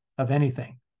reader of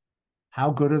anything. How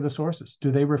good are the sources?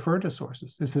 Do they refer to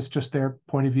sources? Is this just their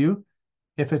point of view?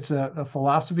 If it's a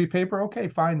philosophy paper, okay,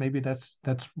 fine, maybe that's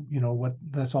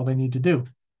all they need to do.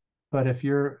 But if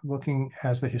you're looking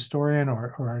as a historian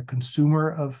or a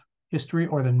consumer of history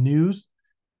or the news,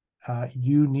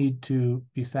 you need to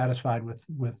be satisfied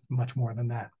with much more than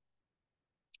that.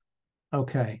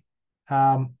 Okay.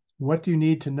 What do you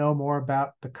need to know more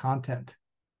about the content?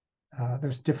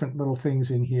 There's different little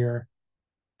things in here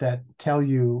that tell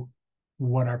you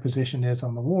what our position is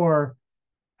on the war,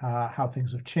 how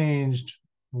things have changed,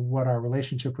 what our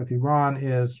relationship with Iran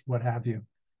is, what have you.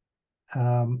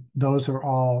 Those are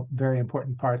all very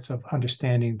important parts of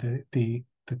understanding the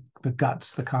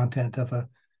guts, the content of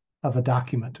a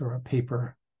document or a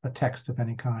paper, a text of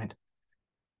any kind.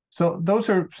 So those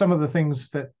are some of the things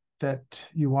that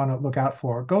you want to look out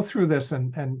for. Go through this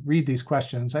and read these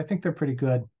questions. I think they're pretty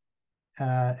good,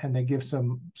 and they give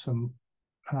some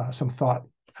thought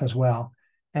as well.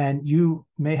 And you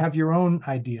may have your own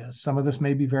ideas. Some of this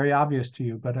may be very obvious to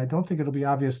you, but I don't think it'll be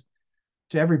obvious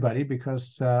to everybody,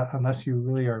 because unless you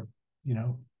really are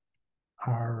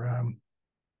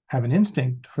have an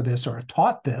instinct for this or are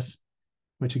taught this,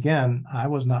 which again I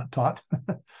was not taught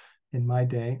in my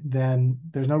day, then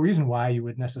there's no reason why you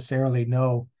would necessarily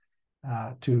know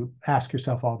to ask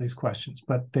yourself all these questions.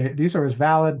 But these are as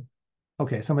valid.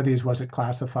 Okay, some of these, was it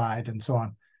classified and so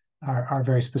on, are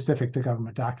very specific to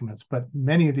government documents, but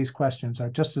many of these questions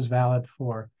are just as valid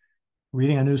for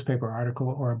reading a newspaper article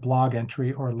or a blog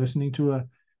entry or listening to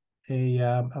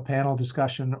a panel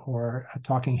discussion or a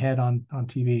talking head on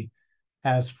TV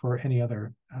as for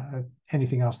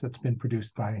anything else that's been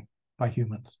produced by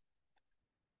humans.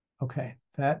 Okay,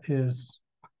 that is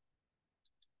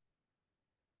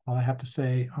all I have to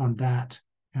say on that.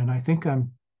 And I think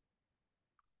I'm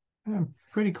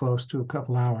pretty close to a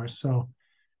couple hours. So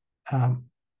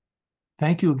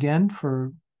thank you again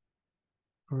for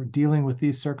dealing with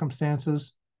these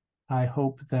circumstances. I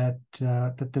hope that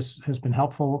this has been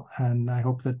helpful, and I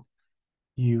hope that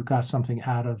you got something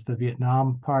out of the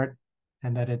Vietnam part,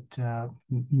 and that it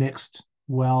mixed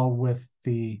well with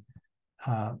the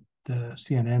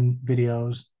CNN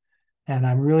videos. And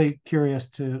I'm really curious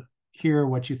to hear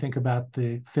what you think about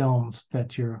the films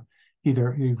that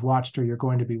you've watched or you're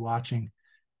going to be watching,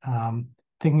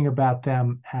 thinking about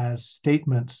them as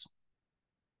statements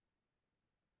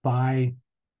by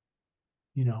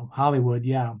Hollywood,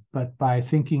 yeah, but by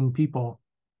thinking people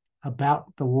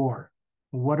about the war.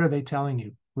 What are they telling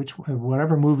you?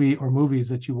 Whatever movie or movies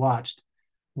that you watched,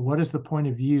 what is the point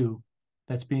of view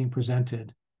that's being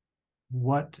presented?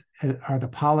 What are the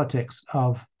politics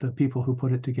of the people who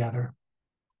put it together?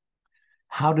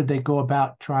 How did they go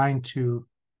about trying to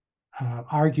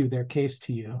argue their case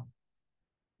to you?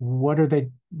 What are they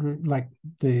like?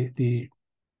 The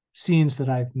scenes that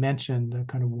I've mentioned, that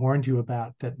kind of warned you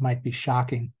about, that might be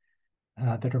shocking,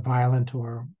 that are violent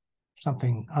or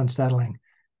something unsettling.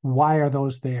 Why are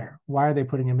those there? Why are they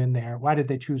putting them in there? Why did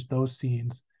they choose those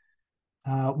scenes?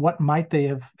 What might they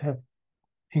have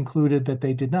included that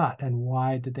they did not, and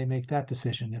why did they make that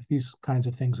decision, if these kinds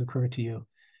of things occur to you?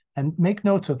 And make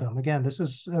notes of them. Again, this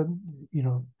is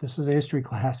this is a history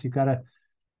class. You've got to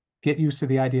get used to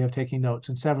the idea of taking notes.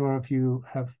 And several of you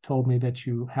have told me that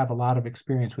you have a lot of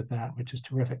experience with that, which is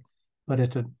terrific. But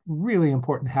it's a really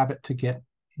important habit to get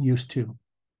used to,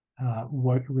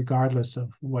 regardless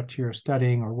of what you're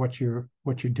studying or what you're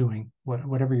doing,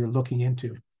 whatever you're looking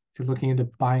into. If you're looking into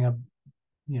buying a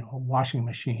washing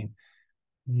machine,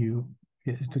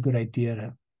 it's a good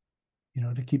idea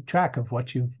to keep track of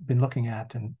what you've been looking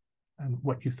at and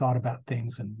what you thought about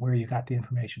things and where you got the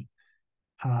information.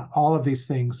 All of these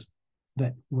things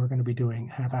that we're going to be doing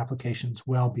have applications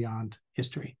well beyond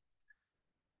history.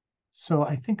 So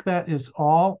I think that is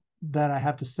all that I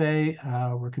have to say.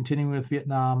 We're continuing with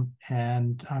Vietnam,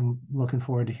 and I'm looking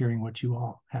forward to hearing what you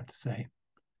all have to say.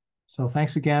 So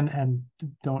thanks again, and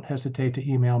don't hesitate to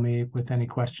email me with any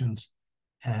questions,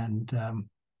 and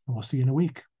we'll see you in a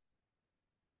week.